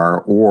limitations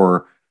are,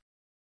 or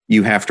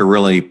you have to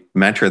really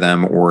mentor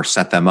them or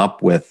set them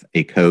up with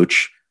a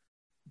coach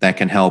that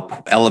can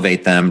help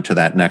elevate them to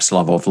that next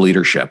level of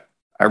leadership.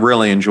 I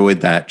really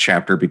enjoyed that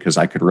chapter because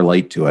I could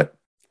relate to it.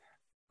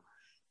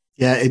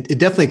 Yeah, it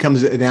definitely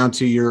comes down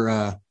to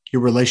your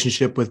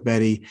relationship with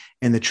Betty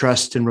and the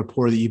trust and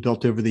rapport that you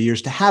built over the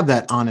years to have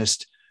that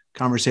honest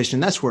conversation.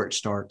 That's where it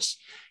starts.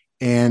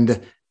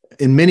 And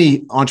in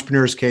many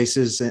entrepreneurs'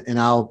 cases, and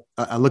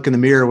I look in the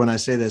mirror when I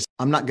say this,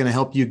 I'm not going to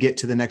help you get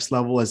to the next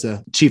level as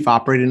a chief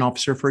operating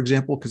officer, for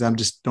example, because I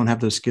just don't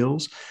have those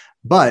skills.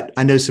 But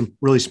I know some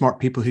really smart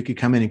people who could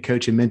come in and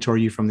coach and mentor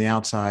you from the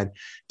outside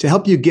to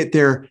help you get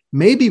there,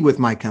 maybe with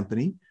my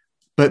company,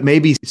 but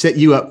maybe set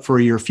you up for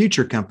your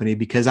future company,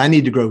 because I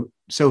need to grow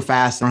so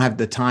fast. I don't have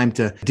the time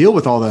to deal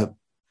with all the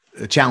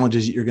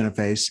challenges that you're going to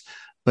face.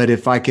 But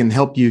if I can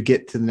help you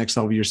get to the next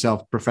level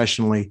yourself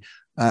professionally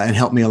and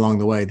help me along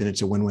the way, then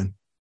it's a win-win.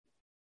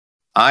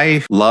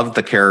 I love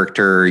the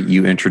character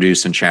you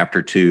introduced in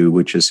chapter 2,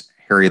 which is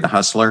Harry the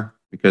Hustler,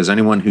 because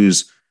anyone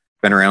who's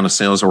been around a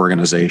sales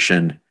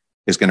organization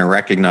is going to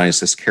recognize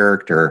this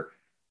character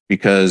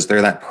because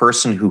they're that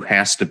person who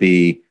has to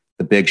be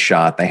the big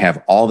shot. They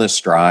have all this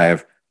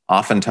drive.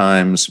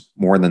 Oftentimes,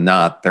 more than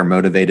not, they're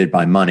motivated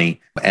by money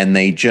and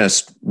they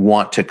just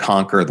want to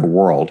conquer the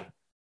world.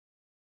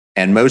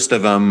 And most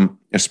of them,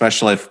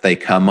 especially if they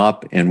come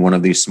up in one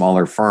of these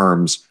smaller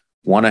firms,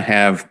 want to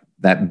have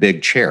that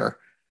big chair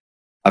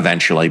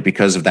eventually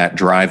because of that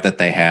drive that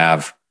they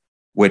have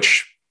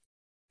which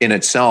in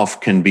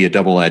itself can be a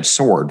double-edged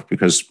sword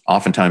because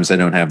oftentimes they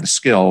don't have the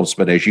skills.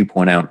 But as you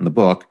point out in the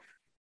book,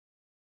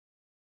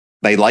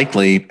 they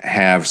likely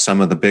have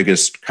some of the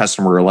biggest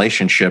customer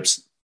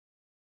relationships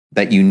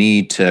that you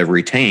need to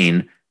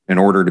retain in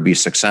order to be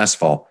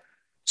successful.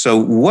 So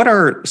what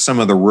are some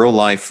of the real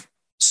life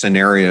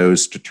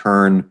scenarios to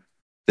turn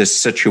this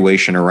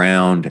situation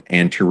around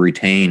and to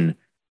retain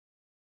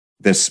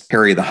this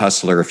Harry the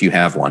Hustler if you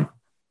have one?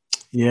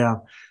 Yeah.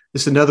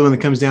 This is another one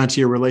that comes down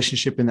to your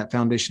relationship and that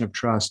foundation of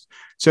trust.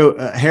 So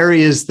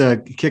Harry is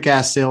the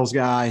kick-ass sales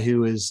guy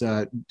who is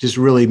just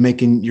really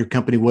making your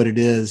company what it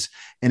is.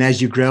 And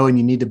as you grow and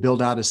you need to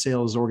build out a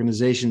sales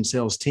organization,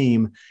 sales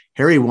team,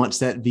 Harry wants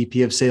that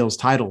VP of sales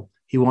title.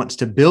 He wants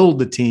to build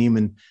the team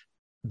and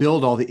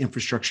build all the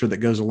infrastructure that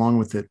goes along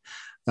with it.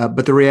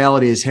 But the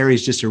reality is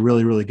Harry's just a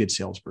really, really good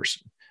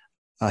salesperson.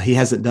 He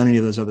hasn't done any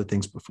of those other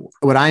things before.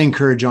 What I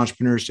encourage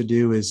entrepreneurs to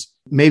do is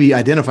maybe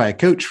identify a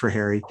coach for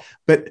Harry,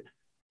 but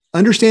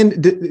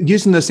understand,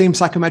 using the same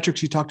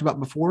psychometrics you talked about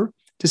before,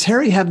 does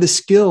Harry have the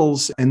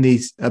skills and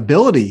the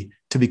ability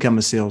to become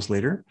a sales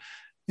leader?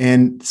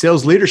 And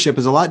sales leadership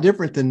is a lot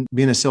different than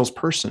being a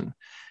salesperson.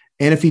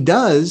 And if he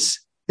does,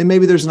 then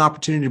maybe there's an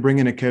opportunity to bring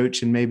in a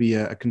coach and maybe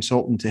a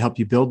consultant to help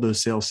you build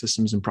those sales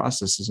systems and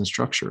processes and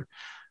structure.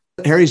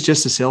 Harry's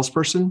just a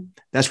salesperson.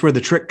 That's where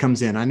the trick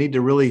comes in. I need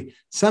to really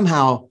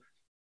somehow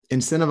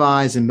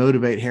incentivize and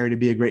motivate Harry to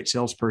be a great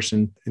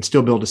salesperson and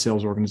still build a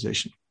sales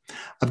organization.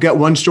 I've got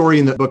one story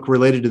in the book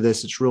related to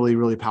this. It's really,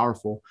 really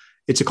powerful.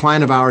 It's a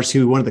client of ours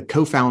who one of the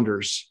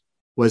co-founders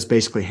was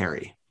basically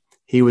Harry.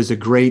 He was a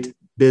great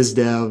biz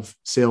dev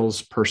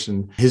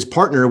salesperson. His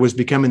partner was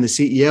becoming the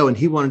CEO and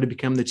he wanted to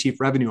become the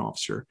chief revenue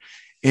officer.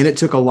 And it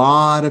took a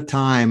lot of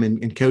time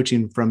and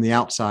coaching from the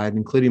outside,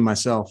 including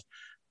myself,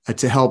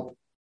 to help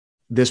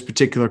this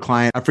particular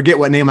client. I forget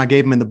what name I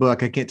gave him in the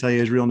book. I can't tell you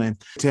his real name.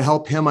 To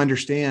help him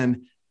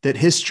understand that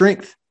his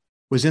strength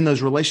was in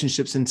those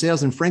relationships in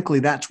sales. And frankly,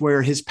 that's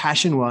where his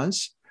passion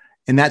was.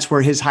 And that's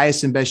where his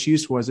highest and best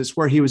use was. It's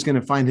where he was going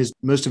to find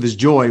most of his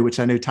joy, which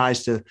I know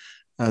ties to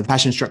the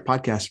Passion Struck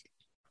podcast.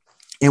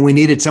 And we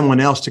needed someone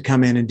else to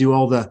come in and do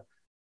all the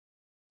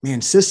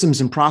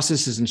systems and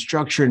processes and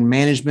structure and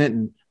management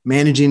and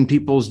managing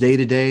people's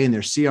day-to-day and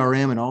their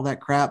CRM and all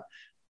that crap.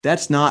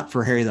 That's not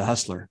for Harry the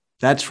Hustler.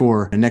 That's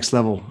for a next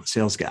level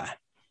sales guy.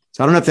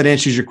 So I don't know if that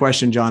answers your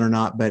question, John, or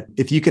not, but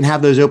if you can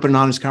have those open and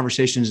honest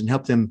conversations and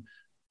help them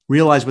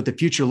realize what the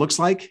future looks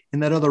like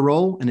in that other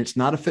role and it's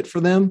not a fit for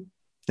them,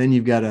 then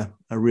you've got a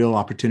real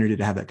opportunity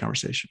to have that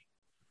conversation.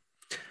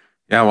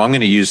 Yeah, well, I'm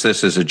going to use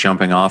this as a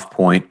jumping off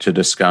point to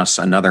discuss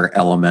another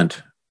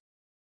element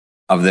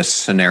of this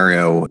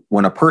scenario.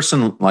 When a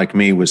person like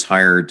me was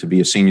hired to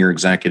be a senior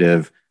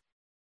executive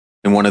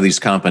in one of these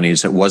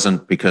companies, it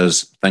wasn't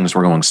because things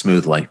were going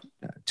smoothly.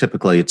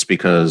 Typically, it's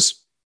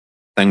because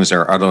things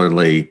are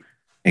utterly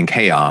in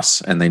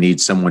chaos and they need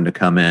someone to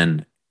come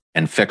in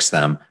and fix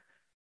them.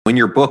 In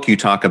your book, you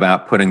talk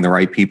about putting the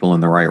right people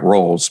in the right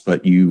roles,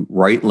 but you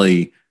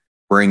rightly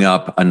bring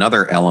up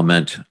another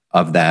element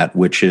of that,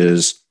 which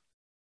is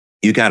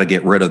you got to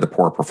get rid of the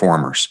poor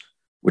performers,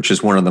 which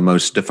is one of the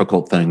most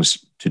difficult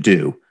things to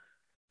do.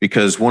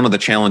 Because one of the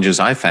challenges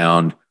I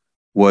found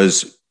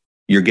was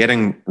you're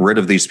getting rid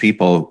of these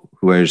people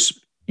who, as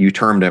you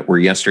termed it, were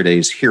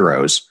yesterday's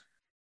heroes.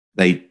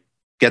 They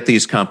get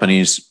these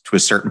companies to a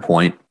certain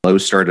point.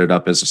 Lowe's started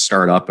up as a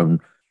startup. And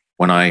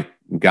when I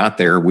got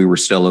there, we were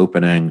still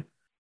opening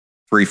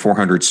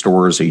 300-400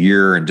 stores a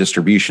year and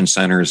distribution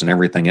centers and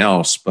everything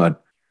else.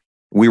 But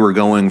we were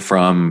going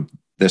from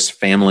this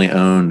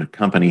family-owned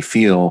company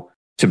feel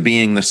to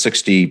being the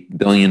 $60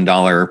 billion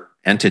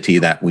entity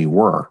that we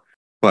were.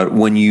 But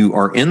when you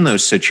are in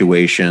those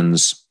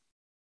situations,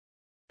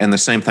 and the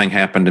same thing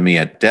happened to me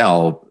at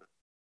Dell,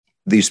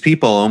 these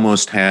people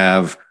almost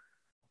have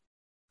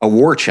a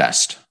war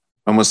chest,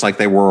 almost like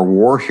they were a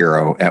war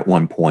hero at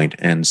one point.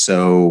 And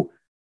so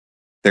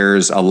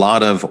there's a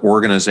lot of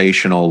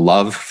organizational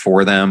love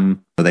for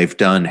them. They've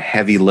done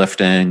heavy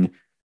lifting.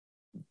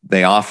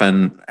 They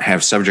often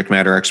have subject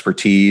matter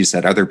expertise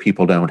that other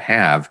people don't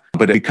have.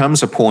 But it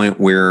becomes a point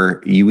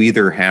where you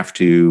either have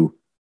to,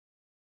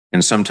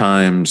 and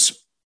sometimes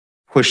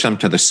push them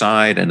to the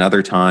side, and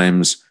other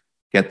times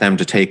get them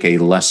to take a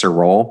lesser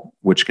role,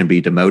 which can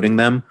be demoting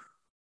them.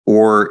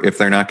 Or if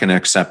they're not going to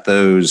accept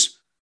those,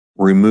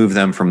 remove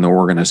them from the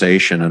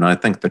organization. And I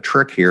think the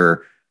trick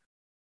here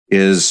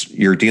is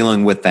you're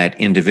dealing with that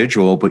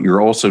individual, but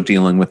you're also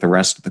dealing with the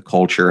rest of the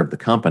culture of the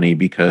company,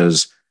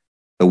 because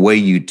the way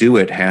you do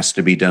it has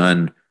to be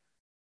done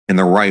in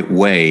the right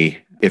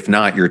way. If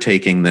not, you're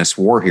taking this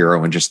war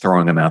hero and just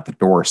throwing him out the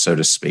door, so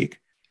to speak.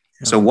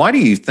 Yeah. So why do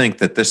you think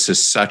that this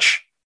is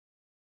such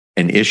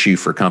an issue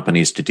for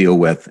companies to deal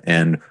with?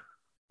 And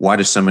why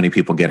do so many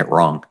people get it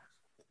wrong?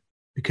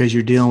 Because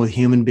you're dealing with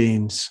human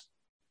beings,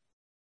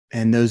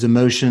 and those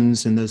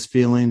emotions and those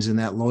feelings and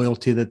that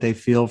loyalty that they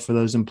feel for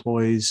those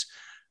employees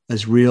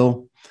is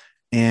real.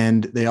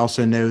 And they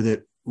also know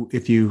that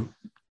if you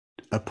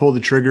pull the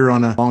trigger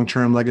on a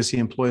long-term legacy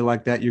employee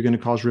like that, you're going to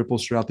cause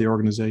ripples throughout the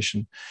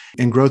organization.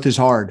 And growth is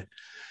hard.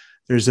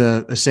 There's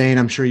a saying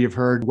I'm sure you've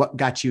heard, what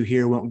got you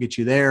here won't get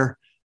you there.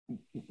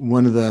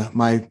 One of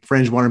my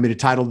friends wanted me to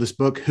title this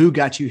book, Who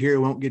Got You Here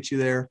Won't Get You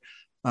There,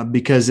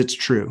 because it's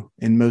true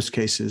in most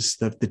cases.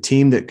 The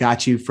team that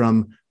got you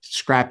from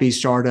scrappy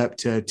startup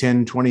to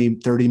 10, 20,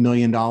 $30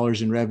 million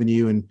in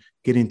revenue and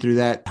getting through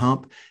that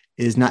hump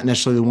is not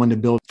necessarily the one to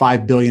build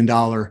 $5 billion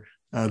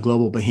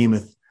global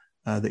behemoth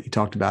that you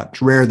talked about.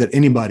 It's rare that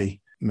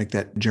anybody make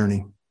that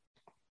journey.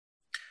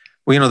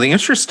 Well, the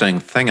interesting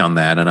thing on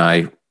that, and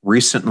I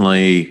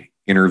recently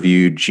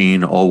interviewed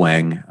Jean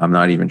Olweng. I'm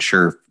not even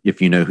sure if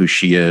you know who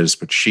she is,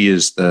 but she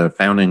is the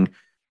founding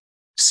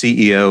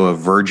CEO of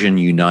Virgin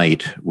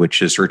Unite,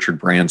 which is Richard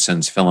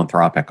Branson's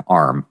philanthropic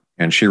arm.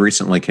 And she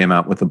recently came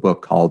out with a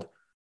book called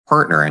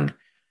Partnering.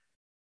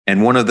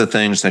 And one of the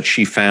things that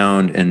she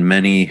found in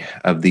many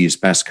of these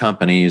best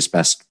companies,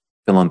 best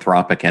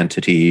philanthropic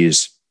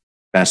entities,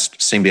 best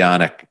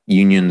symbiotic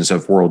unions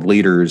of world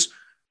leaders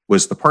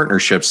was the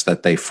partnerships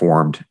that they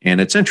formed. And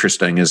it's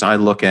interesting as I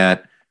look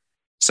at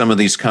some of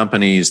these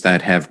companies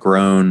that have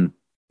grown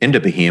into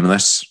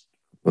behemoths.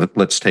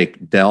 Let's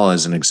take Dell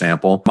as an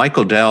example.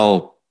 Michael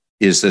Dell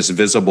is this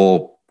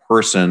visible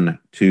person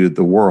to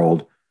the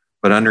world,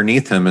 but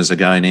underneath him is a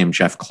guy named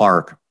Jeff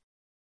Clark,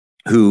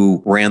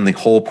 who ran the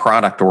whole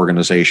product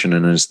organization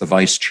and is the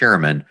vice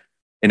chairman.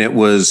 And it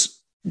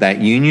was that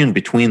union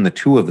between the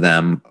two of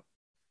them,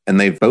 and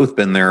they've both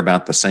been there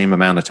about the same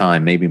amount of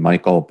time. Maybe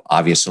Michael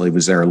obviously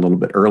was there a little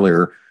bit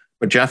earlier,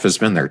 but Jeff has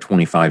been there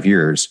 25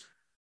 years.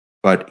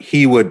 But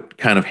he would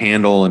kind of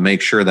handle and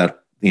make sure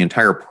that the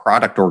entire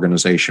product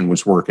organization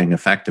was working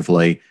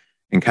effectively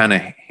and kind of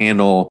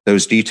handle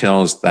those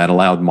details that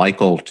allowed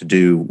Michael to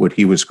do what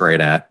he was great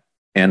at.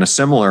 And a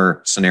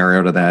similar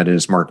scenario to that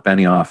is Mark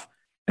Benioff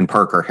and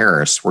Parker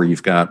Harris, where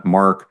you've got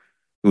Mark,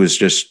 who is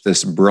just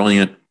this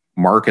brilliant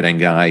marketing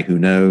guy who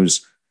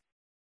knows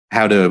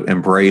how to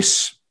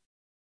embrace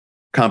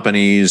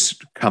companies,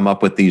 come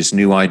up with these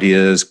new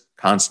ideas,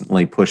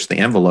 constantly push the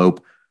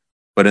envelope.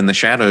 But in the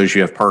shadows,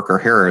 you have Parker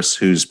Harris,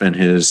 who's been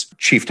his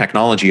chief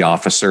technology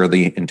officer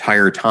the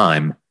entire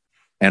time.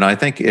 And I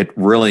think it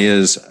really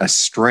is a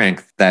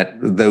strength that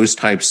those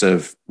types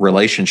of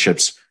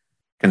relationships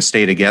can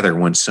stay together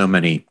when so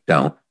many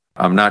don't.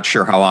 I'm not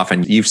sure how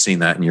often you've seen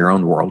that in your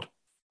own world.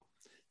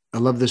 I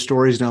love the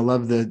stories and I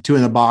love the two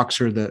in the box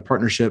or the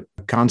partnership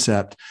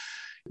concept.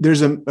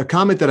 There's a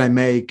comment that I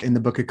make in the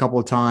book a couple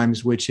of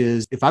times, which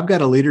is if I've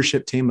got a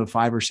leadership team of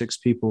 5 or 6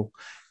 people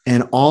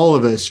and all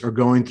of us are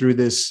going through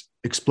this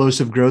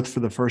explosive growth for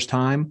the first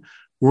time,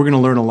 we're going to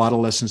learn a lot of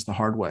lessons the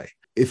hard way.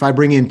 If I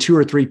bring in 2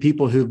 or 3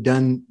 people who've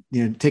done,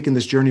 taken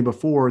this journey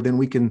before, then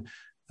we can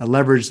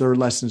leverage their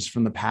lessons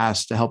from the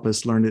past to help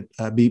us learn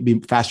it, be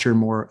faster and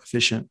more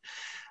efficient.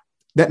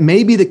 That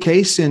may be the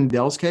case in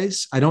Dell's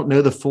case. I don't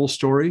know the full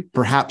story.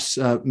 Perhaps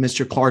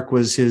Mr. Clark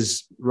was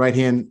his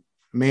right-hand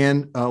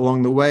man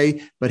along the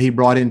way, but he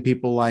brought in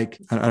people like,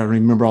 I don't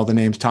remember all the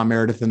names, Tom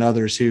Meredith and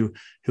others who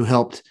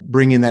helped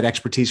bring in that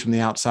expertise from the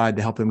outside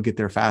to help them get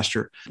there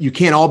faster. You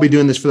can't all be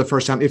doing this for the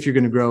first time if you're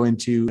going to grow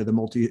into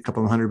the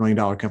couple of $100 million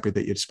company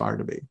that you aspire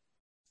to be.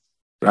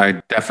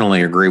 I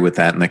definitely agree with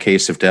that. In the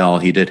case of Dell,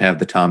 he did have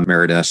the Tom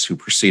Meredith who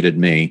preceded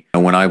me.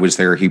 And when I was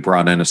there, he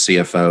brought in a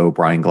CFO,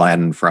 Brian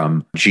Gladden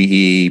from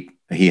GE.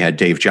 He had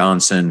Dave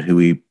Johnson, who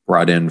he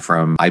brought in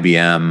from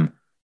IBM,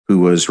 who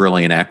was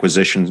really an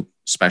acquisition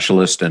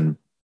specialist and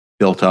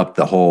built up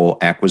the whole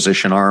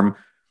acquisition arm.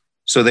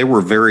 So they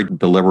were very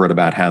deliberate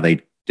about how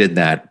they did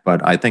that.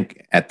 But I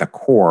think at the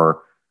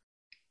core,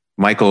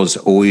 Michael's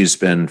always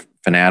been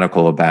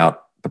fanatical about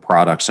the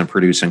products and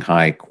producing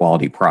high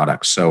quality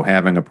products. So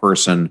having a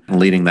person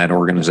leading that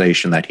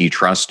organization that he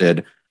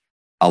trusted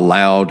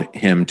allowed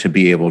him to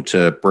be able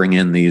to bring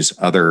in these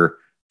other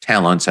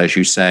talents, as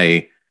you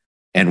say,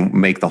 and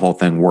make the whole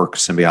thing work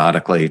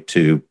symbiotically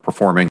to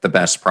performing the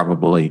best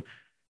probably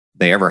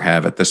they ever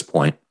have at this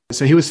point.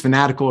 So he was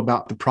fanatical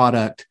about the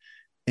product.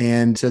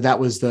 And so that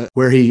was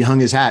where he hung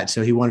his hat.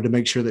 So he wanted to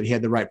make sure that he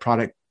had the right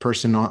product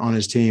person on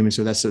his team. And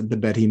so that's the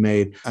bet he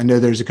made. I know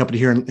there's a company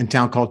here in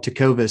town called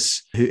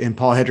Tecovas, and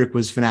Paul Hedrick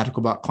was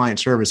fanatical about client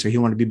service. So he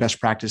wanted to be best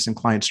practice in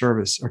client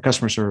service or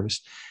customer service.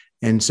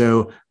 And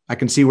so I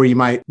can see where you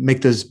might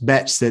make those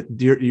bets that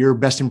you're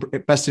best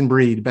in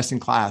breed, best in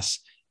class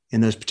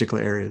in those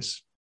particular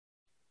areas.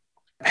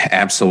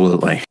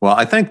 Absolutely. Well,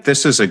 I think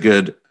this is a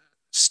good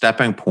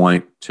stepping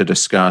point to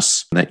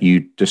discuss that you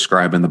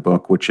describe in the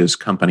book, which is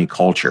company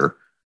culture,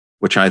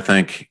 which I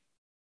think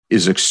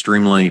is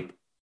extremely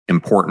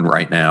important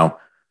right now,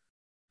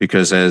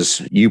 because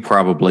as you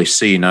probably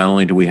see, not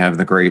only do we have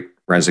the great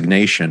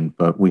resignation,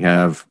 but we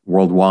have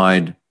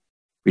worldwide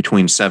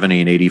between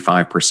 70 and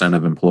 85%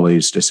 of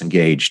employees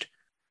disengaged.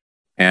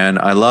 And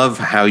I love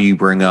how you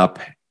bring up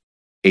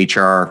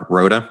HR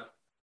rota,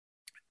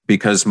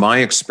 because my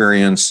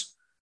experience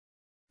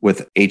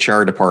with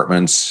HR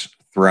departments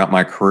throughout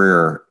my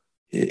career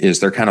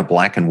is they're kind of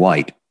black and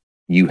white.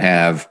 You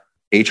have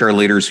HR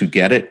leaders who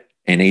get it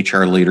and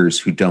HR leaders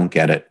who don't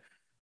get it.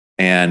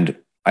 And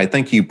I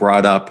think you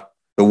brought up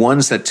the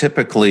ones that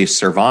typically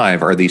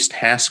survive are these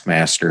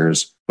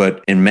taskmasters,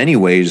 but in many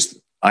ways,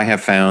 I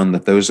have found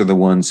that those are the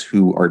ones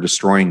who are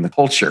destroying the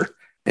culture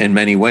in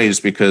many ways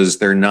because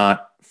they're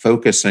not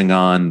focusing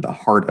on the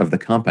heart of the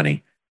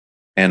company.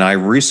 And I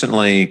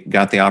recently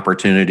got the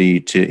opportunity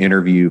to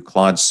interview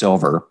Claude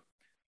Silver,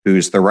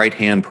 who's the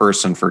right-hand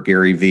person for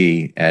Gary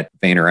Vee at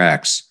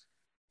VaynerX.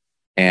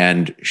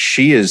 And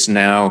she is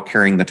now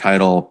carrying the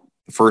title,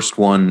 the first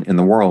one in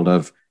the world,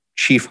 of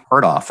Chief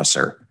Heart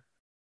Officer.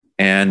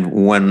 And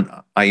when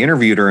I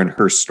interviewed her in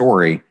her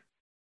story,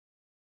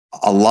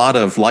 a lot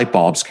of light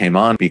bulbs came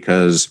on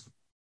because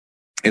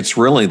it's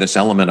really this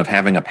element of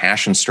having a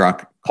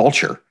passion-struck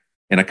culture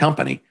in a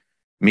company,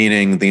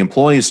 meaning the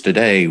employees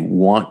today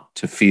want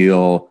to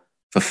feel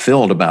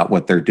fulfilled about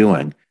what they're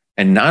doing.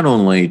 And not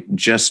only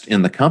just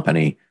in the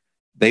company,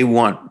 they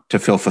want to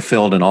feel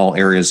fulfilled in all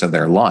areas of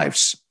their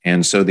lives.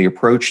 And so the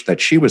approach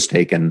that she was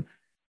taking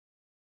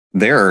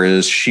there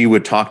is she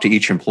would talk to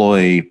each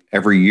employee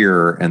every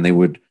year and they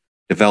would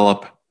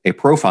develop a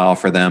profile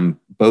for them,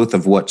 both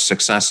of what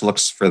success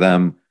looks for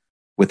them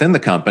within the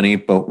company,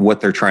 but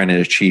what they're trying to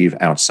achieve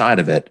outside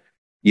of it.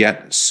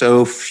 Yet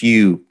so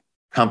few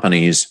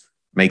companies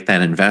make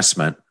that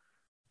investment.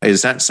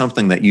 Is that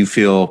something that you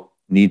feel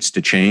needs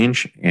to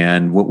change?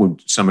 And what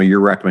would some of your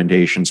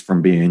recommendations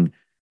from being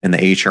in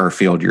the HR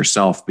field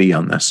yourself be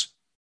on this?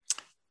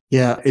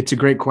 Yeah, it's a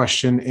great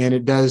question. And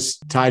it does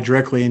tie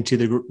directly into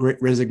the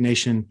Great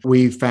Resignation.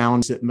 We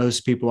found that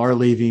most people are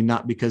leaving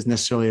not because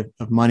necessarily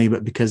of money,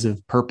 but because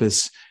of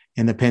purpose.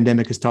 And the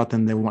pandemic has taught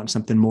them they want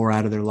something more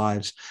out of their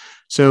lives.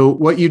 So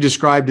what you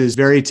described is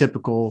very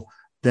typical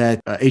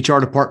that HR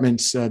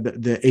departments,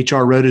 the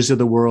HR rotas of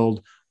the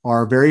world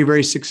are very,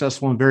 very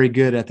successful and very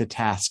good at the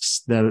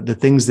tasks, the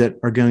things that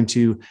are going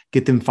to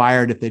get them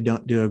fired if they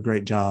don't do a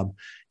great job.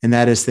 And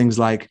that is things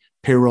like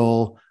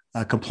payroll,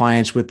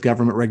 compliance with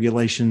government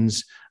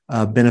regulations,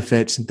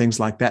 benefits, and things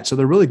like that. So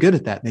they're really good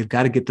at that. They've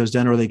got to get those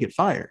done or they get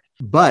fired.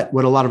 But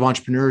what a lot of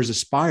entrepreneurs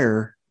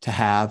aspire to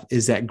have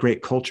is that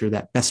great culture,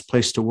 that best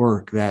place to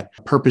work, that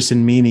purpose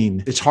and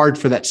meaning. It's hard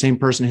for that same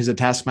person who's a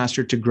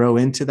taskmaster to grow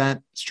into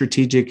that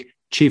strategic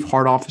chief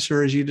heart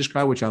officer, as you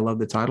described, which I love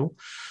the title.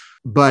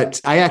 But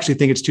I actually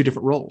think it's two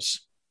different roles.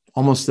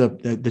 Almost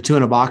the two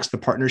in a box, the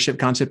partnership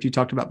concept you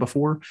talked about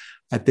before.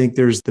 I think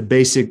there's the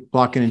basic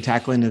blocking and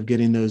tackling of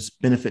getting those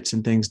benefits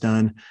and things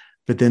done.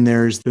 But then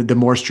there's the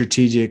more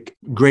strategic,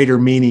 greater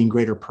meaning,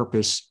 greater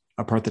purpose,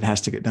 a part that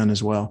has to get done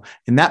as well.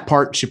 And that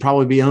part should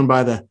probably be owned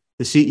by the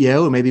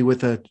CEO, and maybe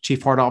with a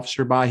chief heart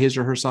officer by his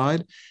or her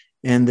side.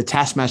 And the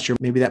taskmaster,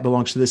 maybe that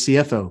belongs to the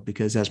CFO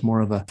because that's more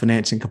of a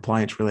finance and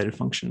compliance related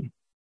function.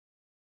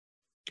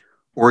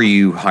 Or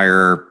you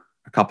hire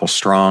a couple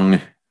strong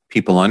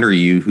people under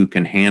you who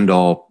can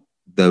handle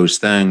those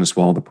things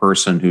while the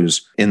person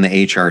who's in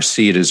the HR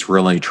seat is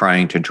really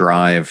trying to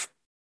drive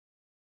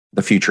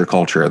the future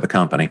culture of the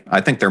company. I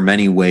think there are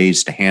many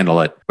ways to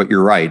handle it, but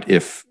you're right.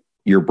 If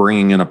you're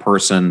bringing in a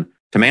person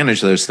to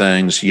manage those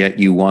things, yet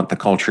you want the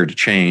culture to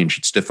change,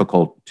 it's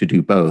difficult to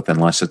do both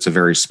unless it's a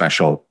very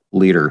special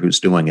leader who's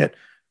doing it.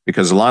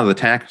 Because a lot of the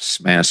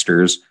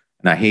taskmasters,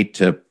 and I hate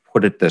to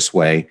put it this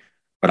way,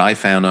 but I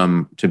found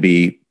them to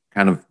be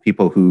kind of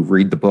people who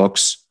read the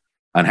books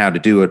on how to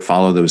do it,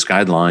 follow those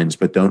guidelines,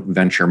 but don't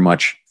venture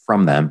much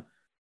from them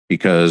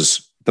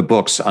because the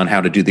books on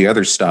how to do the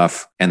other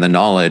stuff and the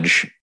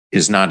knowledge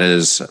is not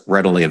as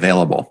readily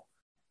available.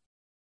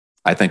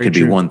 I think it'd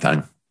be one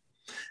thing.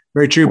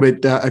 Very true.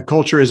 But a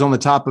culture is on the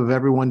top of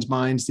everyone's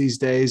minds these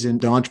days.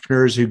 And the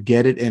entrepreneurs who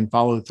get it and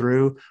follow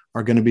through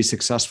are going to be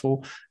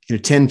successful.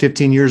 10,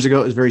 15 years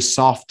ago, it was very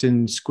soft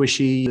and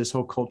squishy, this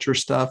whole culture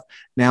stuff.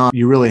 Now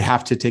you really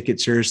have to take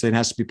it seriously. It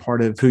has to be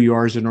part of who you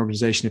are as an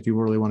organization if you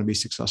really want to be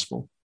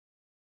successful.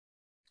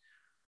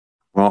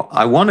 Well,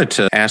 I wanted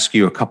to ask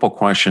you a couple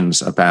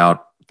questions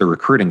about the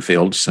recruiting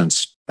field,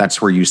 since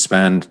that's where you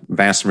spend the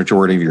vast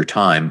majority of your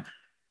time.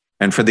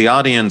 And for the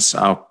audience,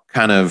 I'll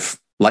kind of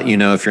let you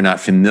know, if you're not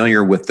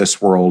familiar with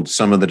this world,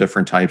 some of the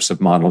different types of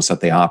models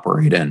that they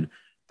operate in.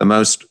 The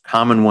most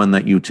common one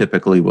that you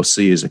typically will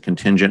see is a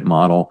contingent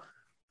model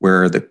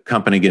where the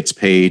company gets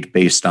paid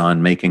based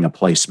on making a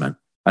placement.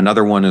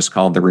 Another one is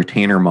called the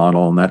retainer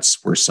model, and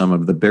that's where some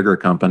of the bigger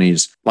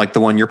companies, like the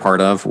one you're part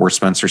of, or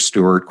Spencer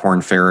Stewart,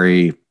 Korn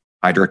Ferry,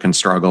 Heidrick and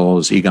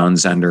Struggles, Egon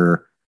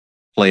Zehnder,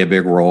 play a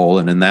big role.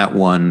 And in that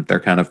one,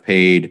 they're kind of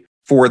paid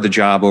for the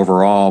job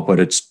overall, but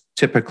it's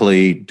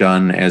typically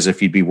done as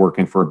if you'd be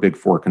working for a Big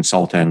Four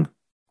consulting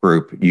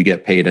group. You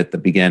get paid at the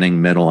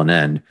beginning, middle, and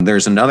end.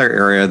 There's another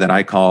area that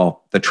I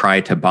call the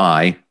try to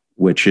buy,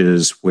 which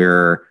is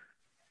where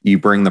you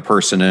bring the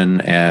person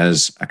in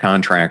as a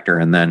contractor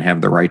and then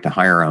have the right to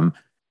hire them.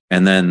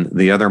 And then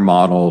the other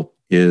model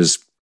is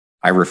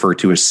I refer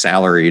to as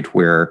salaried,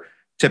 where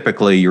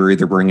typically you're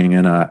either bringing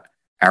in a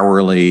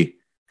hourly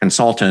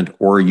consultant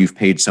or you've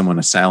paid someone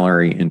a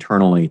salary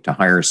internally to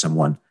hire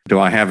someone. Do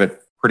I have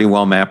it pretty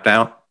well mapped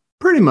out?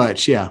 Pretty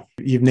much, yeah.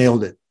 You've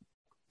nailed it.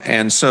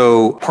 And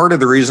so part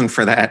of the reason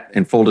for that,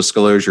 in full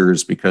disclosure,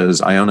 is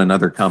because I own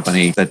another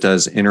company that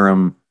does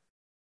interim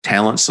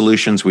talent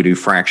solutions. We do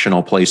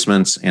fractional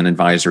placements and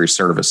advisory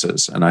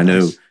services. And I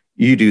know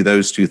you do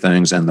those two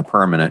things and the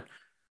permanent.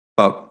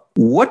 But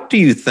what do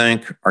you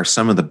think are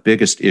some of the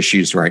biggest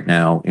issues right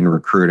now in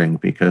recruiting?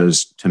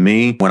 Because to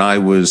me, when I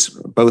was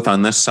both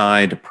on this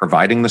side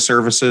providing the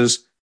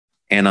services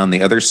and on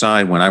the other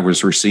side when I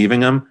was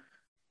receiving them,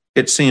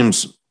 it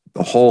seems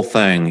the whole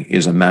thing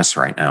is a mess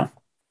right now.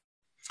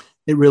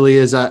 It really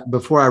is.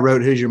 Before I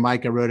wrote Who's Your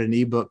Mike, I wrote an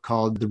ebook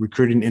called The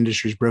Recruiting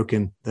Industry's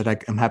Broken that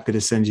I'm happy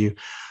to send you.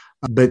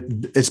 But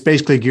it's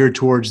basically geared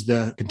towards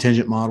the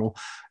contingent model.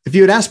 If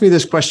you had asked me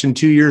this question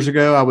 2 years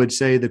ago, I would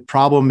say the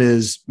problem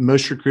is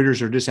most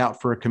recruiters are just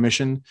out for a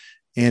commission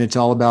and it's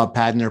all about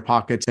padding their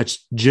pockets.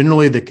 That's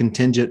generally the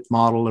contingent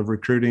model of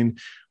recruiting,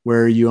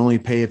 where you only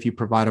pay if you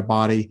provide a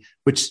body,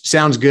 which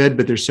sounds good,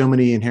 but there's so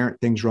many inherent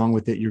things wrong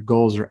with it. Your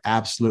goals are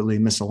absolutely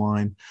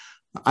misaligned.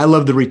 I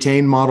love the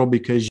retain model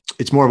because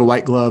it's more of a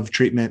white glove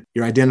treatment.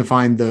 You're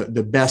identifying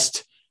the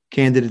best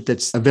candidate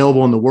that's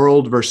available in the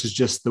world versus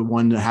just the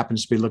one that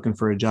happens to be looking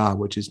for a job,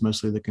 which is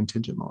mostly the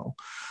contingent model.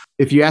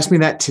 If you ask me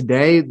that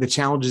today, the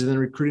challenges in the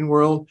recruiting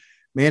world,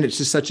 man, it's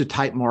just such a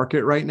tight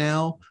market right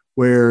now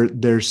where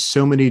there's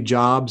so many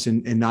jobs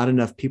and not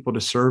enough people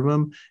to serve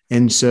them.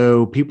 And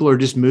so people are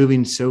just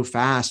moving so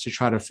fast to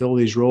try to fill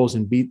these roles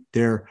and beat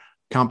their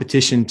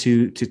competition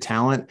to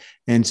talent.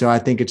 And so I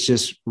think it's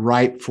just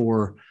ripe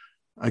for,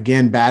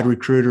 again, bad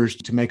recruiters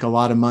to make a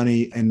lot of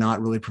money and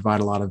not really provide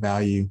a lot of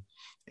value.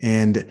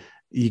 And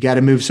you got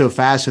to move so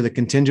fast. So the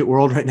contingent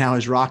world right now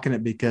is rocking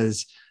it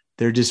because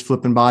they're just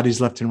flipping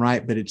bodies left and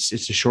right, but it's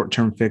a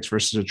short-term fix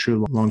versus a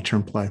true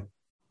long-term play.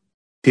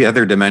 The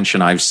other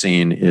dimension I've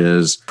seen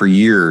is for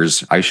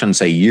years, I shouldn't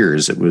say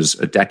years, it was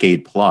a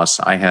decade plus,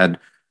 I had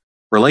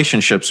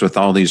relationships with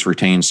all these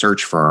retained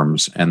search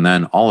firms. And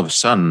then all of a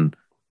sudden,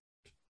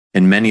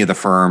 in many of the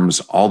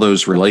firms, all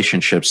those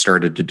relationships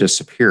started to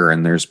disappear.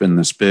 And there's been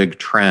this big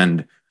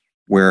trend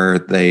where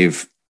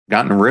they've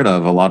gotten rid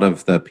of a lot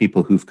of the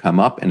people who've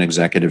come up in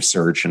executive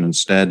search, and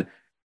instead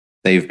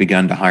they've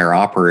begun to hire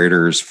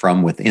operators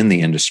from within the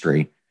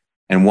industry.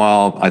 And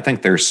while I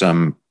think there's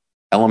some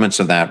elements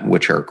of that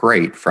which are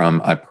great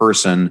from a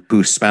person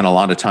who spent a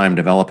lot of time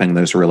developing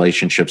those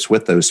relationships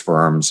with those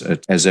firms,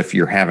 as if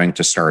you're having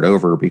to start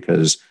over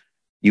because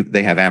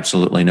they have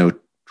absolutely no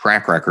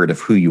track record of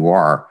who you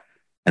are.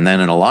 And then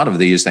in a lot of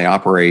these, they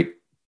operate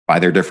by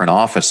their different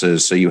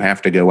offices. So you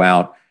have to go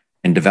out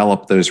and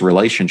develop those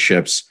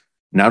relationships,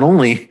 not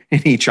only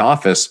in each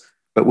office,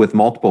 but with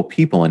multiple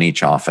people in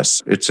each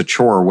office. It's a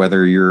chore,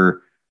 whether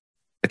you're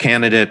the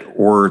candidate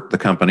or the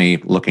company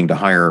looking to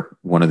hire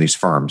one of these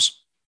firms.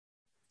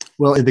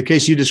 Well, in the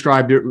case you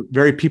described, you're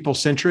very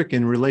people-centric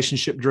and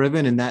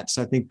relationship-driven, and that's,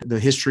 I think, the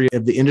history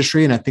of the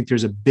industry, and I think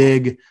there's a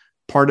big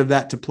part of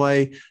that to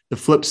play. The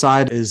flip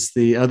side is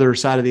the other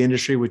side of the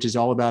industry, which is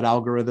all about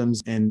algorithms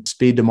and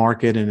speed to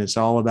market, and it's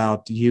all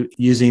about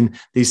using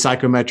these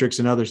psychometrics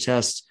and other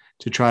tests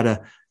to try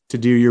to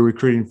do your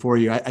recruiting for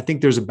you. I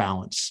think there's a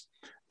balance.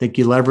 I think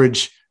you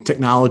leverage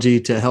technology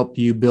to help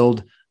you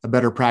build a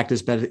better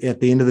practice, but at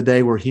the end of the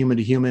day, we're human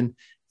to human,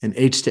 and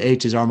H to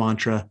H is our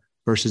mantra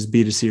versus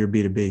B to C or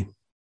B to B.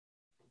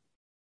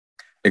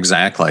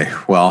 Exactly.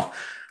 Well,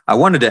 I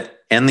wanted to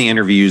end the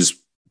interviews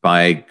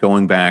by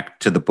going back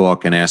to the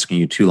book and asking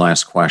you two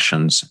last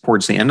questions.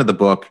 Towards the end of the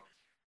book,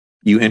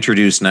 you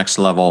introduce Next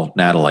Level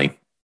Natalie,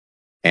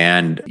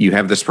 and you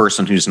have this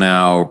person who's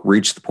now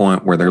reached the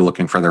point where they're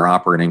looking for their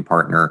operating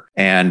partner.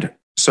 And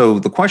so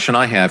the question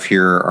I have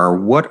here are,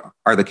 what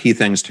are the key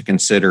things to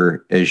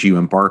consider as you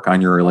embark on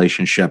your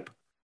relationship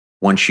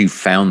once you've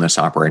found this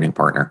operating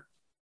partner?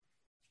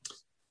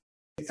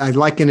 I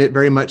liken it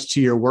very much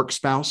to your work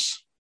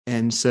spouse.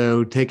 And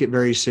so take it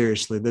very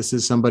seriously. This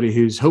is somebody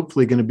who's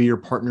hopefully going to be your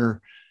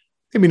partner,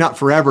 maybe not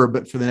forever,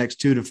 but for the next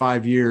 2 to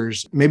 5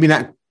 years, maybe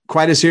not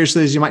quite as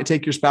seriously as you might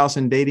take your spouse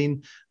in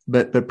dating,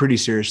 but pretty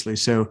seriously.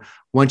 So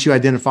once you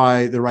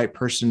identify the right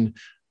person,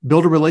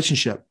 build a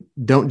relationship.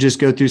 Don't just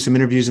go through some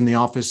interviews in the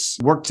office,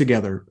 work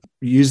together,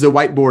 use the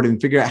whiteboard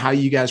and figure out how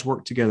you guys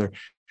work together.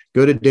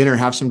 Go to dinner,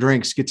 have some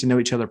drinks, get to know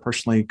each other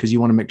personally, because you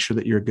want to make sure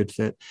that you're a good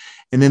fit.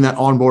 And then that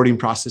onboarding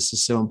process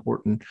is so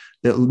important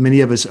that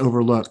many of us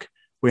overlook.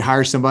 We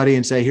hire somebody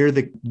and say, here are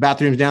the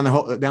bathrooms down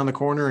the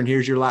corner, and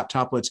here's your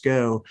laptop, let's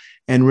go.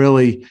 And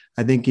really,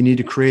 I think you need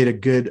to create a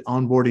good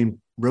onboarding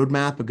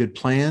roadmap, a good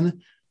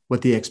plan,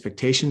 what the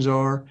expectations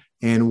are,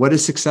 and what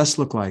does success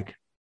look like?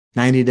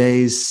 90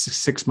 days,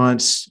 6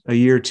 months, a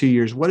year, 2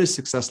 years, what does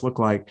success look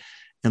like?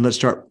 And let's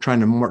start trying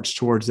to march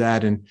towards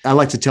that. And I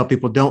like to tell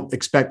people, don't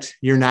expect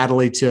your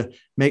Natalie to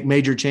make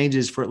major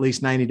changes for at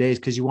least 90 days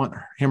because you want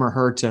him or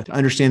her to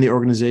understand the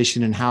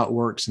organization and how it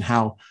works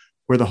and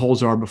where the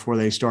holes are before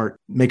they start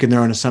making their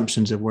own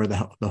assumptions of where the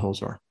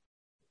holes are.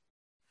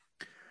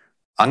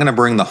 I'm going to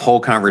bring the whole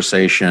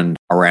conversation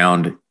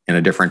around in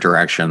a different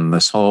direction.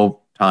 This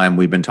whole time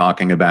we've been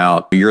talking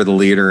about you're the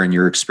leader and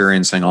you're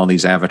experiencing all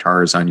these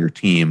avatars on your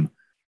team,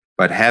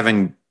 but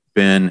having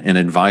been an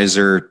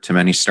advisor to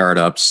many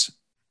startups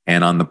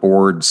and on the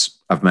boards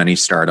of many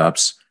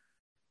startups,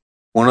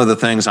 One of the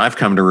things I've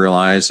come to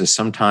realize is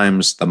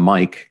sometimes the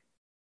mic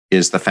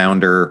is the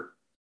founder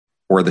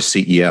or the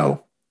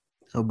CEO.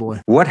 Oh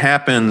boy. What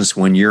happens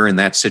when you're in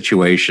that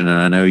situation? And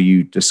I know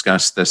you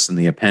discussed this in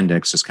the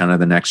appendix as kind of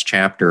the next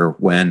chapter,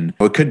 when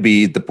it could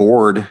be the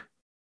board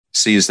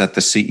sees that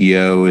the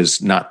CEO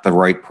is not the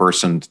right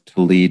person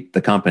to lead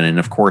the company. And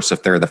of course,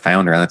 if they're the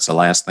founder, that's the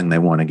last thing they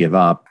want to give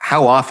up.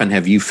 How often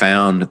have you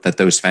found that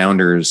those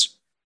founders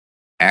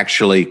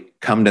actually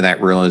come to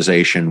that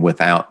realization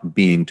without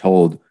being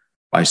told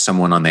by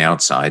someone on the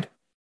outside?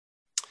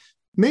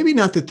 Maybe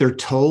not that they're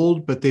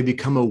told, but they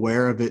become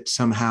aware of it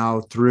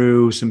somehow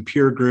through some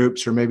peer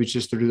groups, or maybe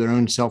just through their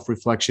own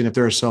self-reflection if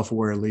they're a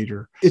self-aware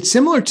leader. It's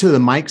similar to the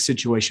Mike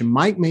situation.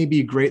 Mike may be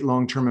a great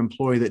long-term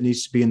employee that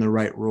needs to be in the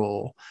right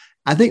role.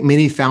 I think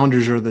many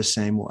founders are the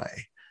same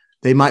way.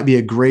 They might be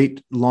a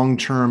great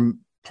long-term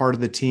part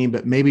of the team,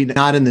 but maybe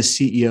not in the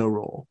CEO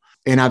role.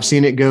 And I've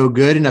seen it go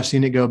good and I've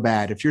seen it go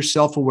bad. If you're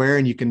self-aware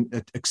and you can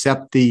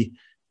accept the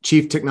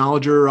chief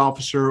technology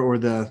officer or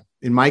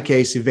in my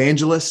case,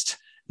 evangelist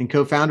and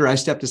co-founder, I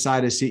stepped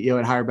aside as CEO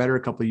at Hire Better a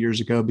couple of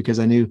years ago because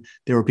I knew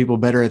there were people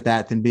better at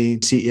that than being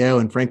CEO.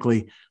 And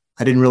frankly,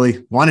 I didn't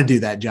really want to do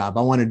that job.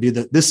 I want to do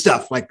this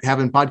stuff, like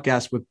having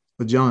podcasts with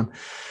John.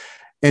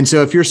 And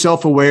so if you're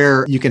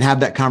self-aware, you can have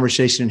that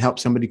conversation and help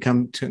somebody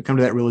come to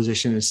that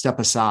realization and step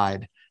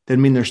aside.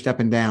 Doesn't mean they're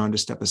stepping down, to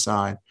step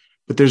aside.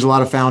 But there's a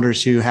lot of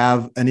founders who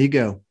have an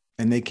ego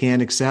and they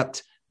can't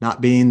accept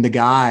not being the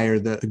guy or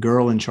the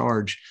girl in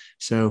charge.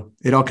 So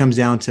it all comes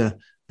down to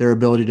their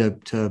ability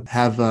to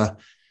have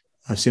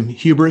some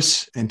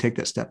hubris and take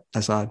that step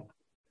aside.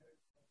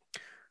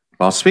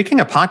 Well, speaking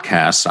of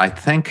podcasts, I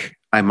think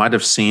I might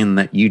have seen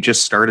that you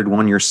just started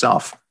one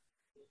yourself.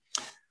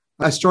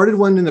 I started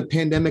one in the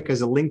pandemic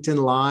as a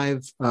LinkedIn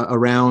Live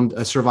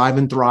around Survive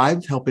and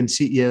Thrive, helping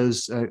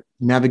CEOs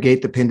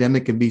navigate the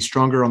pandemic and be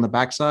stronger on the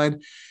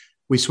backside.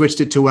 We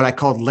switched it to what I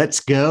called Let's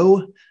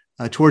Go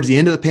towards the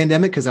end of the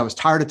pandemic because I was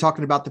tired of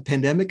talking about the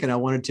pandemic and I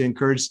wanted to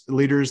encourage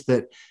leaders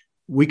that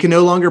we can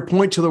no longer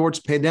point towards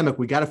the pandemic.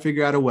 We got to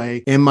figure out a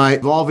way. Am I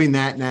evolving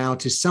that now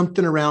to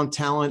something around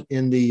talent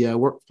in the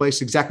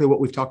workplace? Exactly what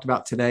we've talked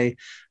about today.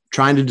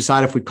 Trying to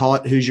decide if we call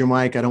it Who's Your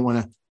Mike. I don't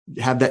want to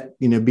have that,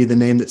 be the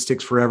name that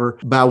sticks forever.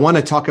 But I want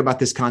to talk about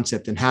this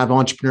concept and have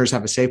entrepreneurs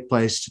have a safe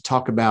place to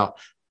talk about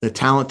the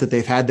talent that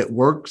they've had that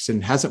works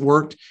and hasn't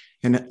worked,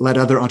 and let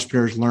other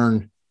entrepreneurs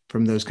learn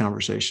from those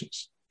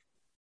conversations.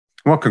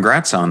 Well,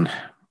 congrats on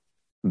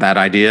that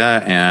idea.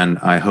 And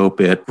I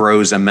hope it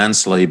grows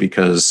immensely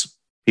because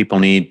people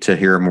need to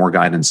hear more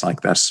guidance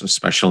like this,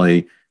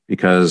 especially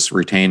because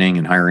retaining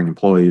and hiring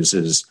employees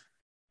is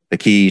the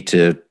key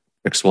to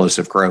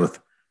explosive growth.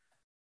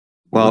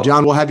 Well,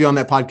 John, we'll have you on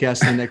that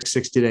podcast in the next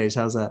 60 days.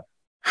 How's that?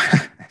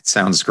 It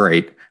sounds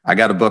great. I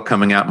got a book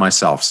coming out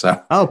myself.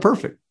 So. Oh,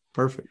 perfect.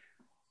 Perfect.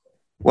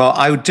 Well,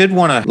 I did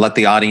want to let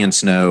the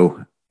audience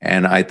know,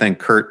 and I think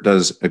Kurt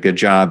does a good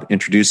job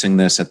introducing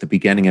this at the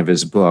beginning of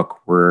his book,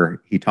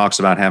 where he talks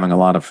about having a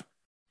lot of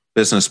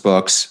business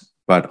books,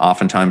 but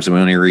oftentimes we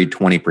only read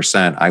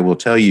 20%. I will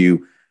tell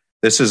you,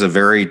 this is a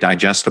very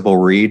digestible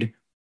read.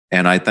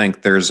 And I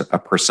think there's a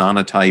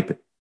persona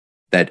type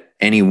that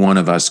any one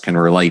of us can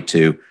relate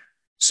to.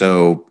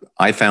 So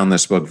I found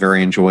this book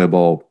very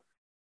enjoyable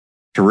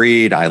to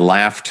read. I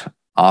laughed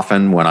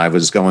often when I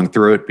was going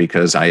through it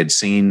because I had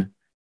seen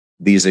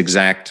these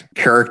exact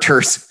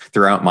characters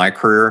throughout my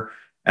career.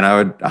 And I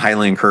would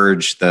highly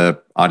encourage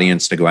the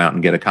audience to go out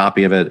and get a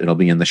copy of it. It'll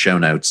be in the show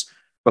notes.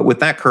 But with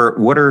that, Kurt,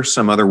 what are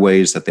some other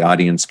ways that the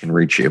audience can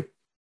reach you?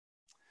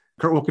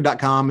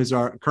 KurtWilkin.com is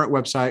our current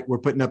website. We're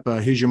putting up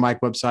a Who's Your Mike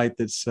website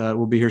that's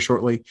will be here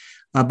shortly.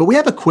 But we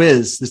have a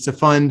quiz. It's a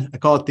fun, I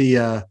call it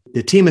the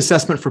team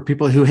assessment for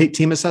people who hate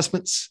team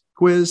assessments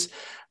quiz.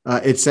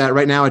 It's at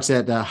right now, it's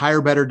at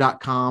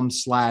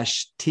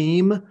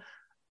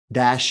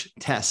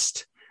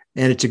hirebetter.com/team-test.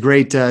 And it's a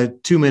great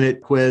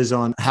 2-minute quiz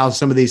on how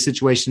some of these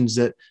situations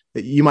that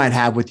you might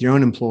have with your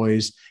own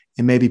employees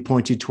and maybe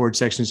point you towards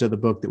sections of the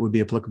book that would be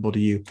applicable to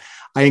you.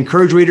 I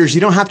encourage readers, you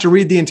don't have to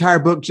read the entire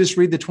book, just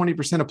read the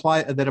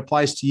 20% that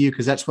applies to you,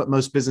 because that's what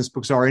most business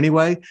books are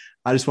anyway.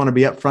 I just want to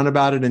be upfront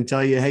about it and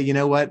tell you, hey, you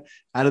know what?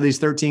 Out of these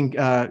 13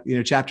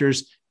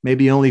 chapters,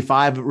 maybe only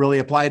 5 really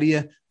apply to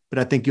you, but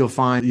I think you'll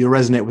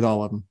resonate with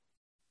all of them.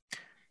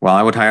 Well,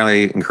 I would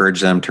highly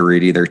encourage them to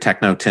read either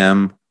Techno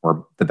Tim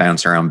or The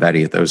Bounce Around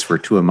Betty. Those were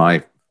 2 of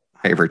my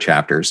favorite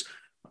chapters.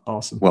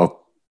 Awesome. Well,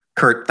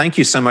 Kurt, thank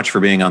you so much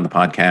for being on the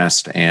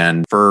podcast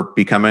and for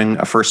becoming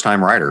a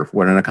first-time writer.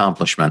 What an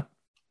accomplishment.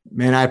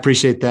 Man, I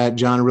appreciate that,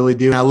 John. I really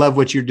do. I love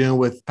what you're doing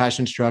with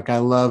Passion Struck. I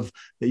love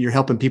that you're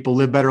helping people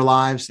live better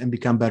lives and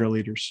become better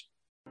leaders.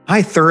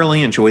 I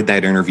thoroughly enjoyed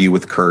that interview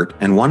with Kurt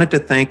and wanted to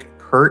thank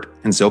Kurt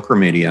and Zilker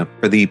Media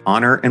for the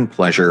honor and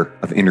pleasure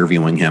of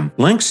interviewing him.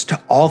 Links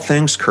to all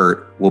things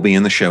Kurt will be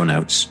in the show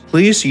notes.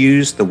 Please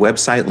use the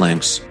website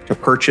links to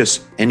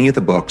purchase any of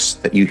the books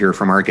that you hear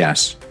from our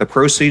guests. The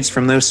proceeds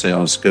from those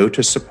sales go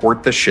to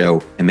support the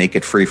show and make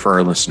it free for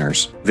our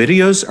listeners.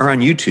 Videos are on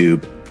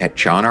YouTube at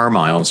John R.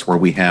 Miles, where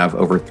we have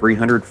over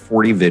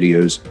 340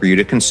 videos for you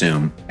to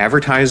consume.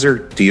 Advertiser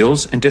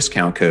deals and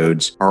discount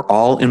codes are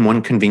all in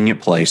one convenient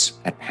place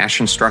at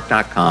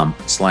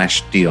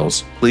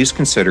passionstruck.com/deals. Please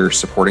consider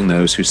supporting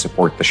those who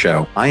support the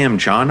show. I am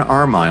John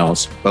R.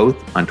 Miles, both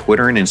on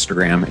Twitter and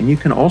Instagram, and you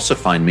can also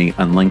find me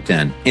on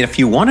LinkedIn. If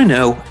you want to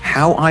know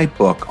how I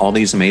book all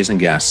these amazing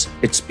guests,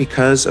 it's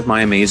because of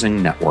my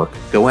amazing network.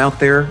 Go out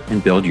there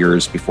and build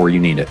yours before you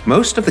need it.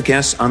 Most of the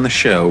guests on the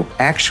show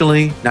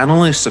actually not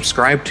only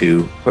subscribe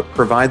to, but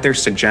provide their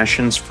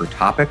suggestions for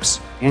topics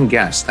and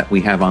guests that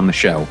we have on the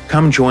show.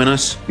 Come join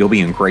us. You'll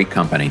be in great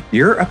company.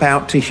 You're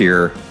about to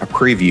hear a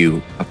preview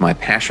of my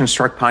Passion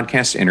Struck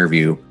podcast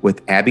interview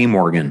with Abby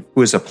Morgan,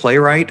 who is a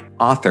playwright,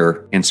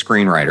 author, and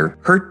screenwriter.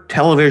 Her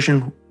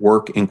television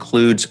work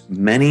includes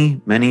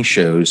many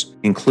shows,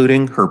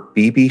 including her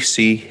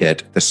BBC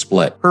hit, The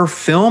Split. Her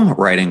film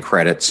writing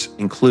credits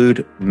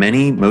include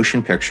many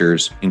motion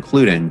pictures,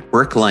 including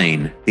Brick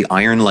Lane, The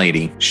Iron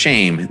Lady,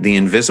 Shame, The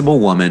Invisible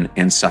Woman,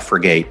 and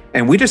Suffragette.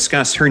 And we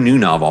discuss her new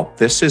novel,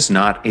 This Is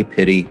Not a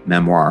Pity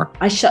Memoir.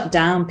 I shut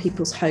down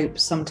people's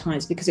hopes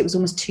sometimes because it was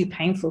almost too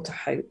painful to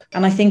hope.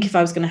 And I think if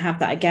I was going to have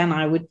that again,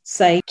 I would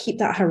say keep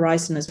that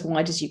horizon as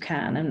wide as you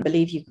can and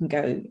believe you can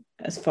go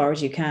as far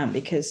as you can,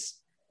 because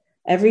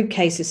every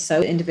case is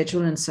so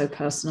individual and so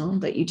personal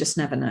that you just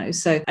never know.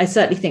 So I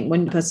certainly think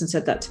when a person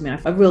said that to me, I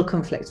have a real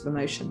conflict of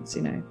emotions,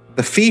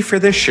 The fee for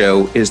this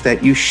show is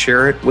that you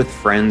share it with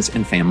friends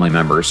and family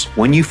members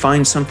when you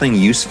find something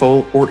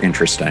useful or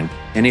interesting.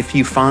 And if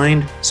you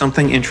find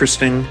something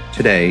interesting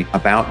today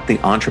about the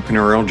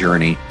entrepreneurial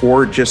journey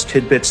or just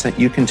tidbits that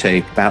you can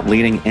take about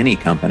leading any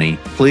company,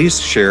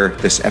 please share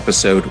this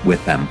episode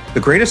with them. The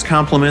greatest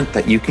compliment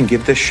that you can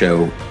give this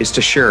show is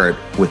to share it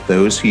with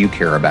those who you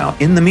care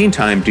about. In the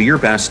meantime, do your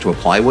best to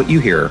apply what you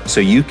hear so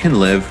you can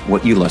live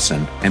what you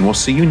listen. And we'll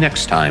see you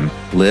next time.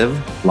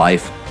 Live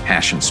life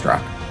passion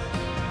struck.